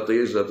 இயேசு ரத்தம்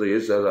இயேசு ரத்தம்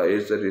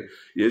இயேசு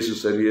இயேசு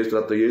சரி இயேசு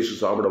ரத்தம் இயேசு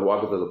சாப்பிட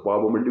வாக்குத்தது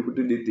பாவம் மண்டி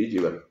விட்டு நித்திய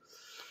ஜீவன்.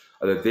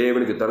 அந்த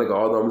தேவனுக்கு தனக்கு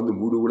ஆதாமிலிருந்து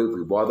மூடு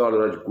உலகத்துக்கு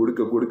பாதாளராஜ்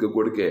கொடுக்க கொடுக்க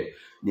கொடுக்க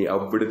நீ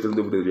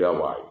அவ்விடத்திலிருந்து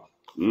விடுதலையாவாய்.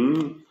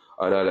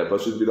 அதனால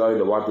பசுபிதா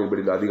இந்த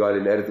வார்த்தையின்படி இந்த அதிகாலை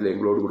நேரத்தில்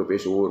எங்களோடு கூட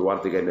பேச ஒவ்வொரு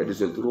வார்த்தைக்கு நன்றி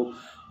செலுத்துறோம்.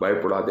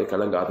 பயப்படாதே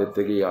கலங்காதே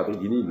திகையாதே,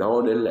 இனி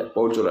நான் இல்லை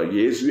பவுல் சொல்றார்.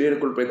 இயேசுவே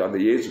எனக்குள் போய் அந்த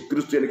இயேசு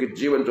கிறிஸ்து எனக்கு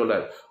ஜீவன்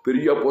சொல்றார்.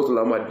 பெரிய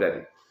அப்போஸ்தலனா மாற்றிட்டாரு.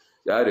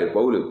 யாரு?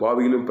 பவுல்.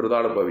 பாவியிலும்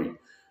பிரதான பாவி.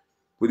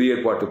 புதிய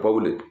ஏற்பாட்டு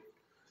பவுல்.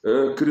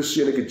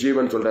 கிறிஸ்து எனக்கு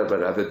ஜீவன்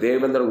சொல்றாரு. அதை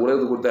தேவந்தர்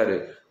உலகத்துக்கு கொடுத்தாரு.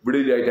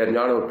 விடுதலை ஆயிட்டார்.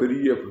 ஞானம்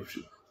பெரிய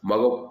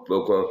மக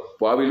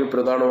பாவிலும்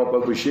பிரதானமாக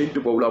போய் ஷேட்டு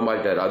பவுலா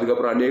மாறிட்டார்.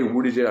 அதுக்கப்புறம் அநேக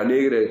ஊழியர்,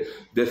 அநேக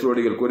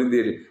தேசோடிகள்,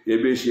 கொரிந்தியர்,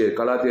 எபேசியர்,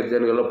 கலாத்தியர்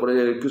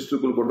ஜனங்கள்லாம்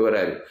கிறிஸ்துக்குள் கொண்டு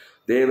வராரு.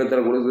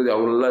 தேவந்தரை கொடுத்தது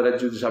அவங்களெல்லாம்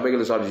ரசித்து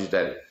சபைகளை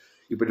சாதிச்சிட்டாரு.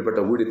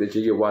 இப்படிப்பட்ட ஊழியத்தை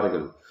செய்ய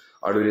வாருங்கள்.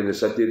 அவருடைய இந்த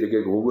சத்தியத்தை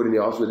கேட்க ஒவ்வொரு நீ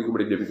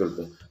ஆஸ்வதிக்கும்படி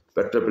ஜெபிக்கிறது.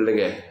 பெற்ற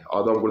பிள்ளைங்க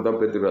ஆதாம் கூட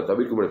தான் பெற்றுக்கணும்.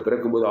 தவிர்க்க முடியும்.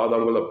 பிறக்கும்போது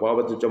ஆதாம்கள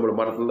பாவத்து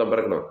சம்பளம் மரத்தில் தான்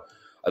பிறக்கணும்.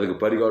 அதுக்கு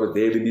பரிகாரம்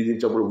தேவ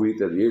நீதியின் சம்பளம்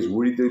ஊழித்தது. இயேசு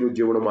ஊழித்ததிலும்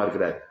ஜீவனமாக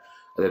இருக்கிறார்.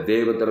 அதை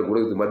தேவன் தனக்கு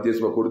உலகத்துக்கு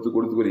மத்தியஸ்தமாக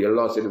கொடுத்து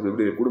எல்லா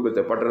சேர்ந்து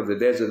குடும்பத்தை, பட்டணத்தை,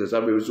 தேசத்தை,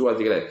 சபை,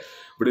 விசுவாசிகளை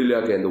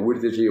விடுதலையாக்க இந்த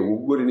ஊழியத்தை செய்ய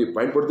ஒவ்வொரு நீ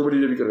பயன்படுத்தும்படி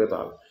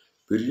ஜெபிக்கிறதா,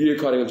 பெரிய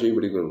காரியங்கள் செய்ய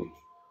பிடிக்கணும்.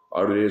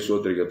 அவருடைய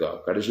சோதரிக்கத்தா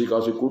கடைசி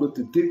காசு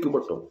கொடுத்து தீர்க்க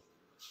மட்டும்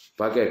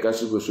பகை,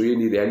 கசுப்பு,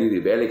 சுயநீதி, அநீதி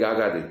வேலைக்கு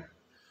ஆகாது.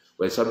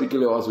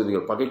 சபிக்கலை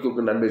ஆசிரியர்கள்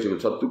பகைக்கு நன்மை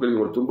செய்யும்,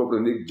 சத்துக்களில் ஒரு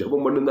துன்பப்படும்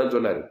ஜபம் மட்டும் தான்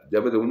சொன்னார்.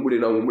 ஜபத்தை உம்முடைய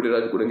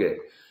ராஜ் கொடுங்க.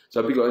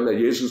 சபிக்க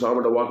இயேசு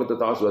சாமண்ட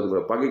வாக்குத்தத்தை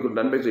ஆசீர்வாதம், பகைக்கு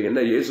நன்மை செய்ய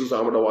என்ன இயேசு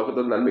சாமண்ட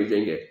வாக்குத்தத்தை நன்மை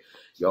செய்யுங்க.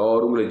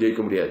 யாரும் உங்களை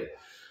ஜெயிக்க முடியாது.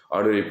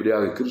 ஆனால்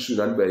இப்படியாக கிறிஸ்து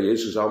நண்பர்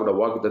இயேசு சாமண்ட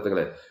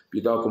வாக்குத்தத்தங்களை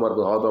பிதா குமார்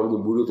ஆதாம்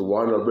முழு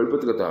வாழ்நாள்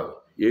வெளிப்பத்துக்கத்தான்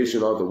இயேசு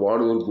நாத்து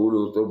வானுவன்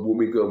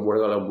பூமிக்கு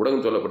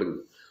முடங்கு சொல்லப்படுது.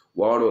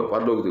 வானவர்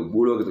பரலோகத்துக்கு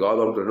பூலோகத்துக்கு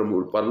ஆதாம்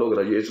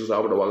பரலோக இயேசு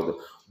சாமண்ட வாக்குத்த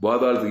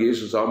பாதாளத்துக்கு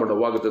இயேசு சாமண்ட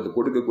வாக்குத்தத்தை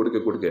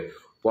கொடுக்க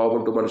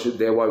பாவட்டு மனுஷன்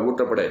தேவாய்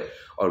ஊட்டப்பட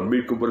அவர்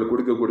மீட்கும் பொருள்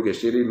கொடுக்க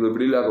சரீரம்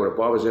விடிலாக்கப்பட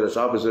பாவ செய்கிற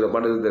சாப்ப செய்கிற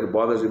மனதில்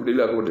பாதம்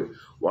விடிலாக்கப்பட்டு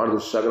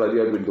வானவர் சகல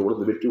அதிகாரி இந்த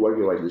உலகத்தை வெற்றி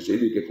வாழ்க்கை வாங்கி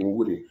செய்தி கேட்க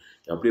ஒவ்வொரு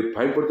அப்படியே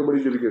பயன்படுத்தும்படி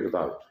சொல்லி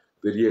கேட்கத்தான்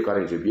பெரிய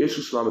காரியம் செய்யும். இயேசு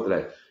நாமத்தில்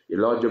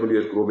எல்லா ஜெபலையும்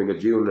இருக்கிறோம் எங்கள்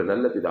ஜீவனில்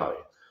நல்ல பிதாவே.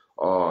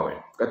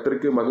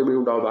 கர்த்தருக்கு மகிமை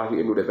உண்டாவதாக.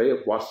 என்னுடைய பெயர்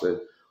பாஸ்டர்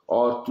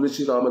ஆர்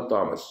துளசிராமன்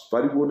தாமஸ்,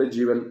 பரிபூர்ண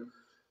ஜீவன்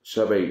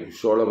சபை,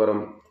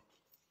 சோழவரம்,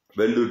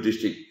 வெள்ளூர்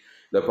டிஸ்ட்ரிக்ட்.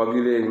 இந்த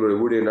பகுதியில் எங்களுடைய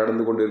ஊழியம்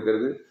நடந்து கொண்டு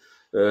இருக்கிறது.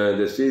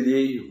 இந்த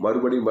செய்தியை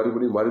மறுபடியும்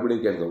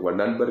கேட்க உங்கள்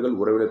நண்பர்கள்,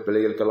 உறவினர்,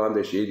 பிள்ளைகளுக்கெல்லாம்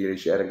இந்த செய்தியை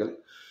சேருங்கள்.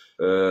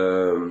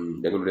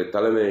 எங்களுடைய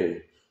தலைமை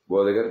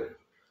போதகர்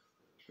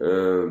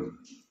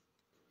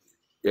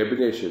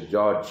எபினேஷர்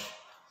ஜார்ஜ்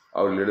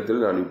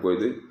அவர்களிடத்தில் நான்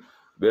இப்போது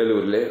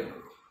வேலூரிலே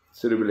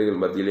சிறு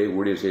பிள்ளைகள் மத்தியிலே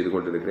ஊழியம் செய்து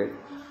கொண்டிருக்கிறேன்.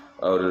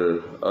 அவர்கள்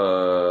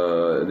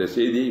இந்த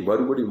செய்தியை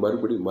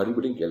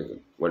மறுபடியும்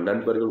கேளுங்கள். உங்கள்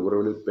நண்பர்கள்,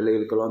 உறவினர்,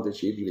 பிள்ளைகளுக்கெல்லாம் இந்த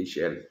செய்திகளை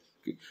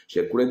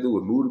குறைந்து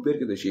ஒரு 100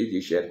 பேருக்கு இந்த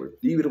செய்தியை ஷேர் பண்ணி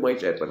தீவிரமாக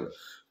ஷேர் பண்ணுங்கள்.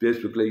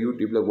 ஃபேஸ்புக்கில்,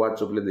 யூடியூப்பில்,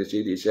 வாட்ஸ்அப்பில் இந்த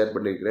செய்தியை ஷேர்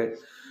பண்ணியிருக்கிறேன்.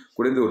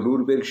 குறைந்து ஒரு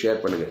 100 பேருக்கு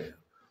ஷேர் பண்ணுங்கள்.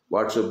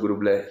 வாட்ஸ்அப்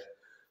குரூப்பில்,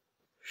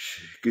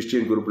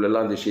 கிறிஸ்டின் குரூப்பில்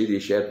எல்லாம் இந்த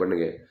செய்தியை ஷேர்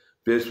பண்ணுங்கள்.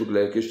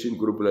 ஃபேஸ்புக்கில், கிறிஸ்டின்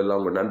குரூப்பில் எல்லாம்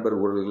உங்கள் நண்பர்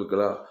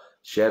உறவுகளுக்கெல்லாம்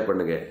ஷேர்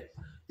பண்ணுங்கள்.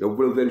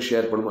 எவ்வளோ பேருக்கு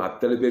ஷேர் பண்ணுமோ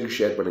அத்தனை பேருக்கு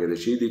ஷேர் பண்ணுங்கள். இந்த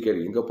செய்தி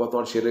கேட்க எங்கே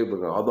பார்த்தாலும் ஷேர்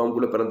பண்ணுங்க.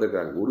 ஆதாமுக்குள்ளே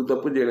பிறந்திருக்காங்க, ஒரு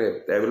தப்பு செய்யல,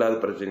 தேவையில்லாத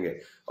பிரச்சனைங்க.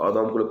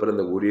 ஆதாமுக்குள்ளே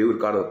பிறந்த ஒரே ஒரு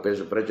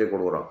பிரச்சனை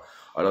கொண்டு வரான்.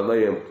 அதனால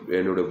தான்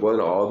என்னுடைய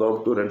போதனை ஆதாம்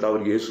டு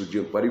 2வது இயேசு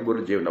பரிபூர்ண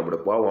ஜீவன். நம்மளோட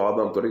பாவம்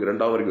ஆதாம் தொடங்கி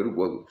 2வது வரைக்கும்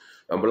போகுது.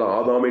 நம்மளாம்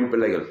ஆதாமின்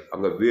பிள்ளைகள்.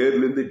 அங்கே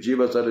வேர்லேருந்து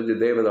ஜீவசரிஞ்சு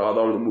தேவன்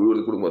ஆதாம்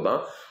முழுவதும் கொடுக்கும்போது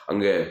தான்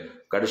அங்கே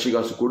கடைசி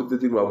காசு கொடுத்து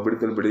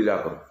அப்படித்தான்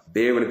வெளியிலாக்கணும்.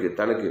 தேவனுக்கு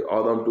தனக்கு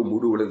ஆதாம் டு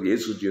முழு உலக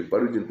இயேசு ஜீவன்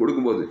பரிஜன்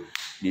கொடுக்கும்போது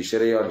நீ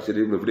சிறையார்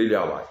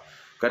வெளியிலாவாய்.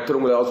 கர்த்தர்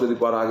உங்களை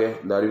ஆஸ்வதிப்பாராக.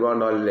 இந்த அறிவான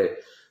நாளிலே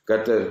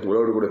கர்த்தர்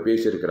உங்களோடு கூட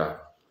பேசியிருக்கிறார்.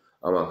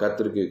 ஆமாம்,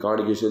 கர்த்தருக்கு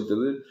காணிக்கை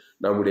செலுத்துவது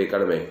நம்முடைய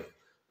கடமை.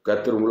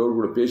 கர்த்தர் உங்களோடு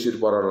கூட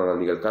பேசியிருப்பாரானால்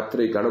நீங்கள்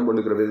கர்த்தரை கனம்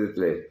பண்ணுகிற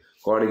விதத்தில்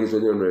காணிக்கை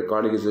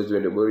செலுத்த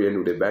வேண்டிய போது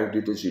என்னுடைய bank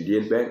details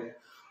Indian bank,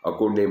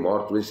 account name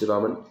R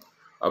Thulasiraman,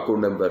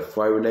 account number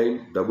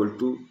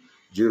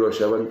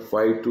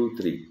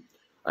 5922075523,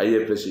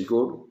 IFSC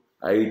code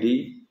ID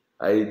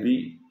IB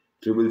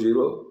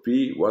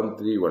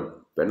 000P131,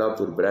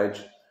 Pennathur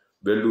branch,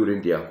 Vellur,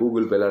 India.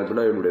 Google பேல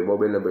அனுப்பினா என்னுடைய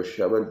mobile number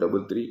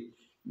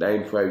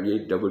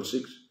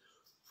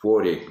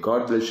 7339586648.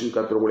 God bless you.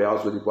 கர்த்தர் உங்களை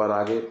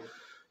ஆஸ்வதிப்பாராக.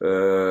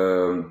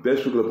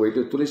 ஃபேஸ்புக்கில்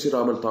போயிட்டு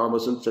துளசிராமன்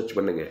தாமஸ்ன்னு சர்ச்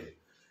பண்ணுங்க.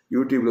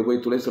 யூடியூப்பில்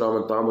போய்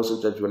துளசிராமன்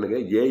தாமஸ்ன்னு சர்ச் பண்ணுங்க.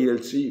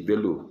 ALC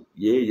Vellur,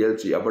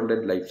 ALC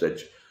abundant life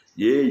search,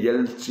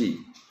 ALC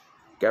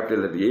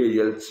capital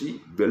ALC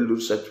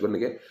Vellur search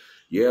பண்ணுங்க.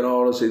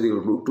 ஏராள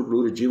செய்திகள் 100க்கு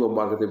 100 ஜீவ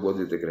மார்க்கத்தை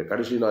போதித்திருக்கிறேன்.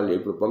 கடைசி நாள்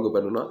எப்படி பங்கு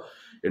பண்ணணும்னா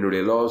என்னுடைய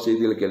எல்லா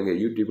செய்திகளை கேளுங்க.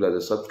 யூடியூப்பில் அதை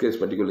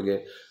சப்ஸ்கிரைப் பண்ணிக்கொள்ளுங்க.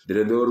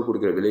 தினந்தோறும்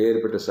கொடுக்குற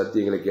விலையேற்பட்ட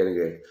சத்தியங்களை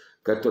கேளுங்க.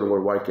 கர்த்தர்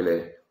உங்கள் வாழ்க்கையில்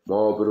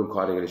மாபெரும்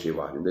காரியங்களை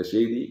செய்வார். இந்த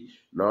செய்தி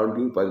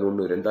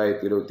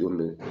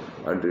 4/11/2021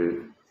 அன்று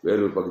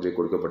வேலூர் பகுதியில்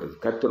கொடுக்கப்பட்டது.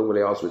 கர்த்தர்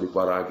உங்களை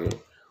ஆஸ்வதிப்பாராக.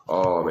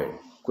 ஆமென்.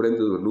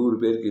 குறைந்தது ஒரு 100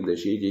 பேருக்கு இந்த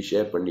செய்தியை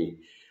ஷேர் பண்ணி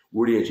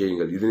ஊழியம்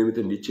செய்யுங்கள். இது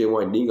நிமித்தம்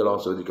நிச்சயமாக நீங்கள்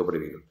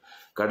ஆஸ்வதிக்கப்படுவீர்கள்.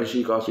 கடைசி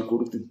காசை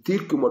கொடுத்து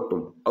தீர்க்கு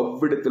மட்டும்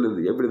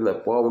அவ்விடத்திலிருந்து எப்படி இந்த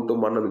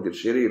பாவட்டும் மரணம் என்கிற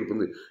சிறை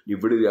இருந்து நீ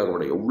விடுதியாக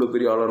முடியும். எவ்வளோ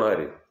பெரிய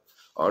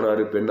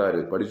ஆனாரு பெண்ணாரு,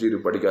 படிச்சிரு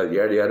படிக்காது,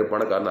 ஏழையாரு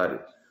பணக்காரனாரு,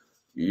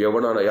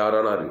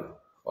 யாரானாரு,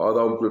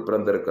 ஆதாமுக்குள்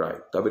பிறந்திருக்கிறாய்.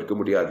 தவிர்க்க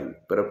முடியாது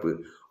பிறப்பு.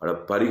 ஆனால்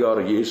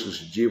பரிகாரம் இயேசு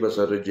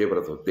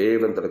ஜீவரதம்.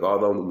 தேவன் தனக்கு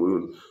ஆதாம்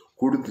முழுவதும்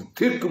கொடுத்து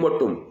தீர்க்கு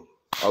மட்டும்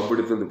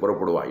அவ்விடத்திலிருந்து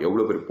புறப்படுவாய்.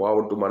 எவ்வளோ பெரிய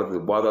பாவட்டும்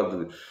மரணத்துக்கு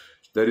பாதாளத்துக்கு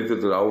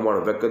தரித்திரத்தில்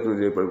அவமானம்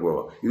வெக்கத்தின்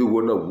போவான். இது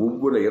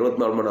ஒவ்வொரு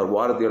 24 மணி நேரம்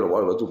வாரத்தையும்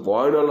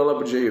வாழ்நாளெல்லாம்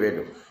அப்படி செய்ய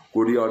வேண்டும்.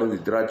 கொடியானது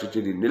திராட்சை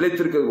செடி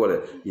நிலைத்திருக்கிறது போல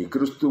நீ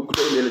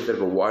கிறிஸ்துக்குள்ளே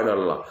நிலைத்திருக்க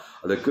வாழ்நாளெல்லாம்.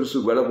 அந்த கிறிஸ்து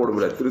விலை போட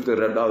முடியாது. திருத்த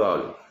 2வது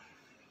ஆள்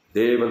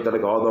தேவன்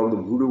தனக்கு ஆதாம்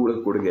முழு உலக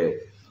கொடுங்க.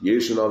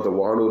 இயேசுநாத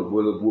வானூர்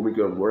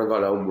பூமிக்கு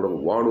முழங்காலாகவும்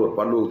முடங்கும். வானூர்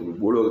பல்லோகத்துக்கு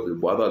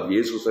பூலோகத்துக்கு பாதாளம்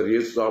இயேசு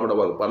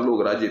சாமனவாத பல்லோக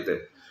ராஜ்யத்தை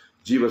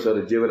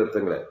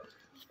ஜீவரத்தங்களை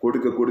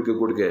கொடுக்க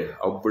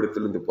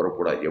அவ்விடத்திலிருந்து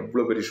புறப்படாது.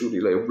 எவ்வளோ பெரிய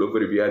சூழ்நிலை, எவ்வளோ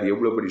பெரிய வியாதி,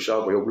 எவ்வளோ பெரிய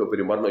சாபம், எவ்வளோ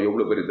பெரிய மரணம்,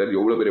 எவ்வளோ பெரிய தரி,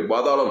 எவ்வளோ பெரிய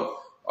பாதாளம்,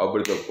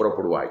 அவ்விடத்தில்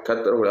புறப்படுவாய்.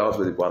 கர்த்தர் உங்களை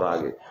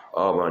ஆஸ்வதிப்பாராக.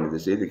 ஆமாம், இந்த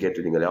செய்தி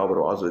கேட்டு நீங்கள்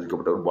யாவரும்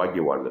ஆஸ்வதிக்கப்பட்ட ஒரு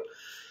பாக்கியவான்கள்.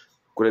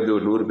 குறைந்த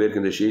ஒரு 100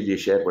 பேருக்கு இந்த செய்தியை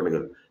ஷேர்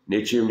பண்ணுங்கள்.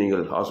 நிச்சயம்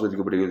நீங்கள்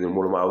ஆஸ்வதிக்கப்படுவதன்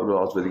மூலமாக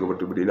அவர்களும்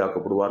ஆஸ்வதிக்கப்பட்டு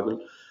விடுதலாக்கப்படுவார்கள்.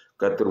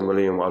 கர்த்தர்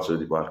உங்களையும்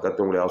ஆஸ்வதிப்பார்.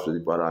 கர்த்தர் உங்களை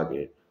ஆஸ்வதிப்பார்.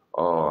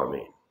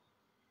 ஆமென்.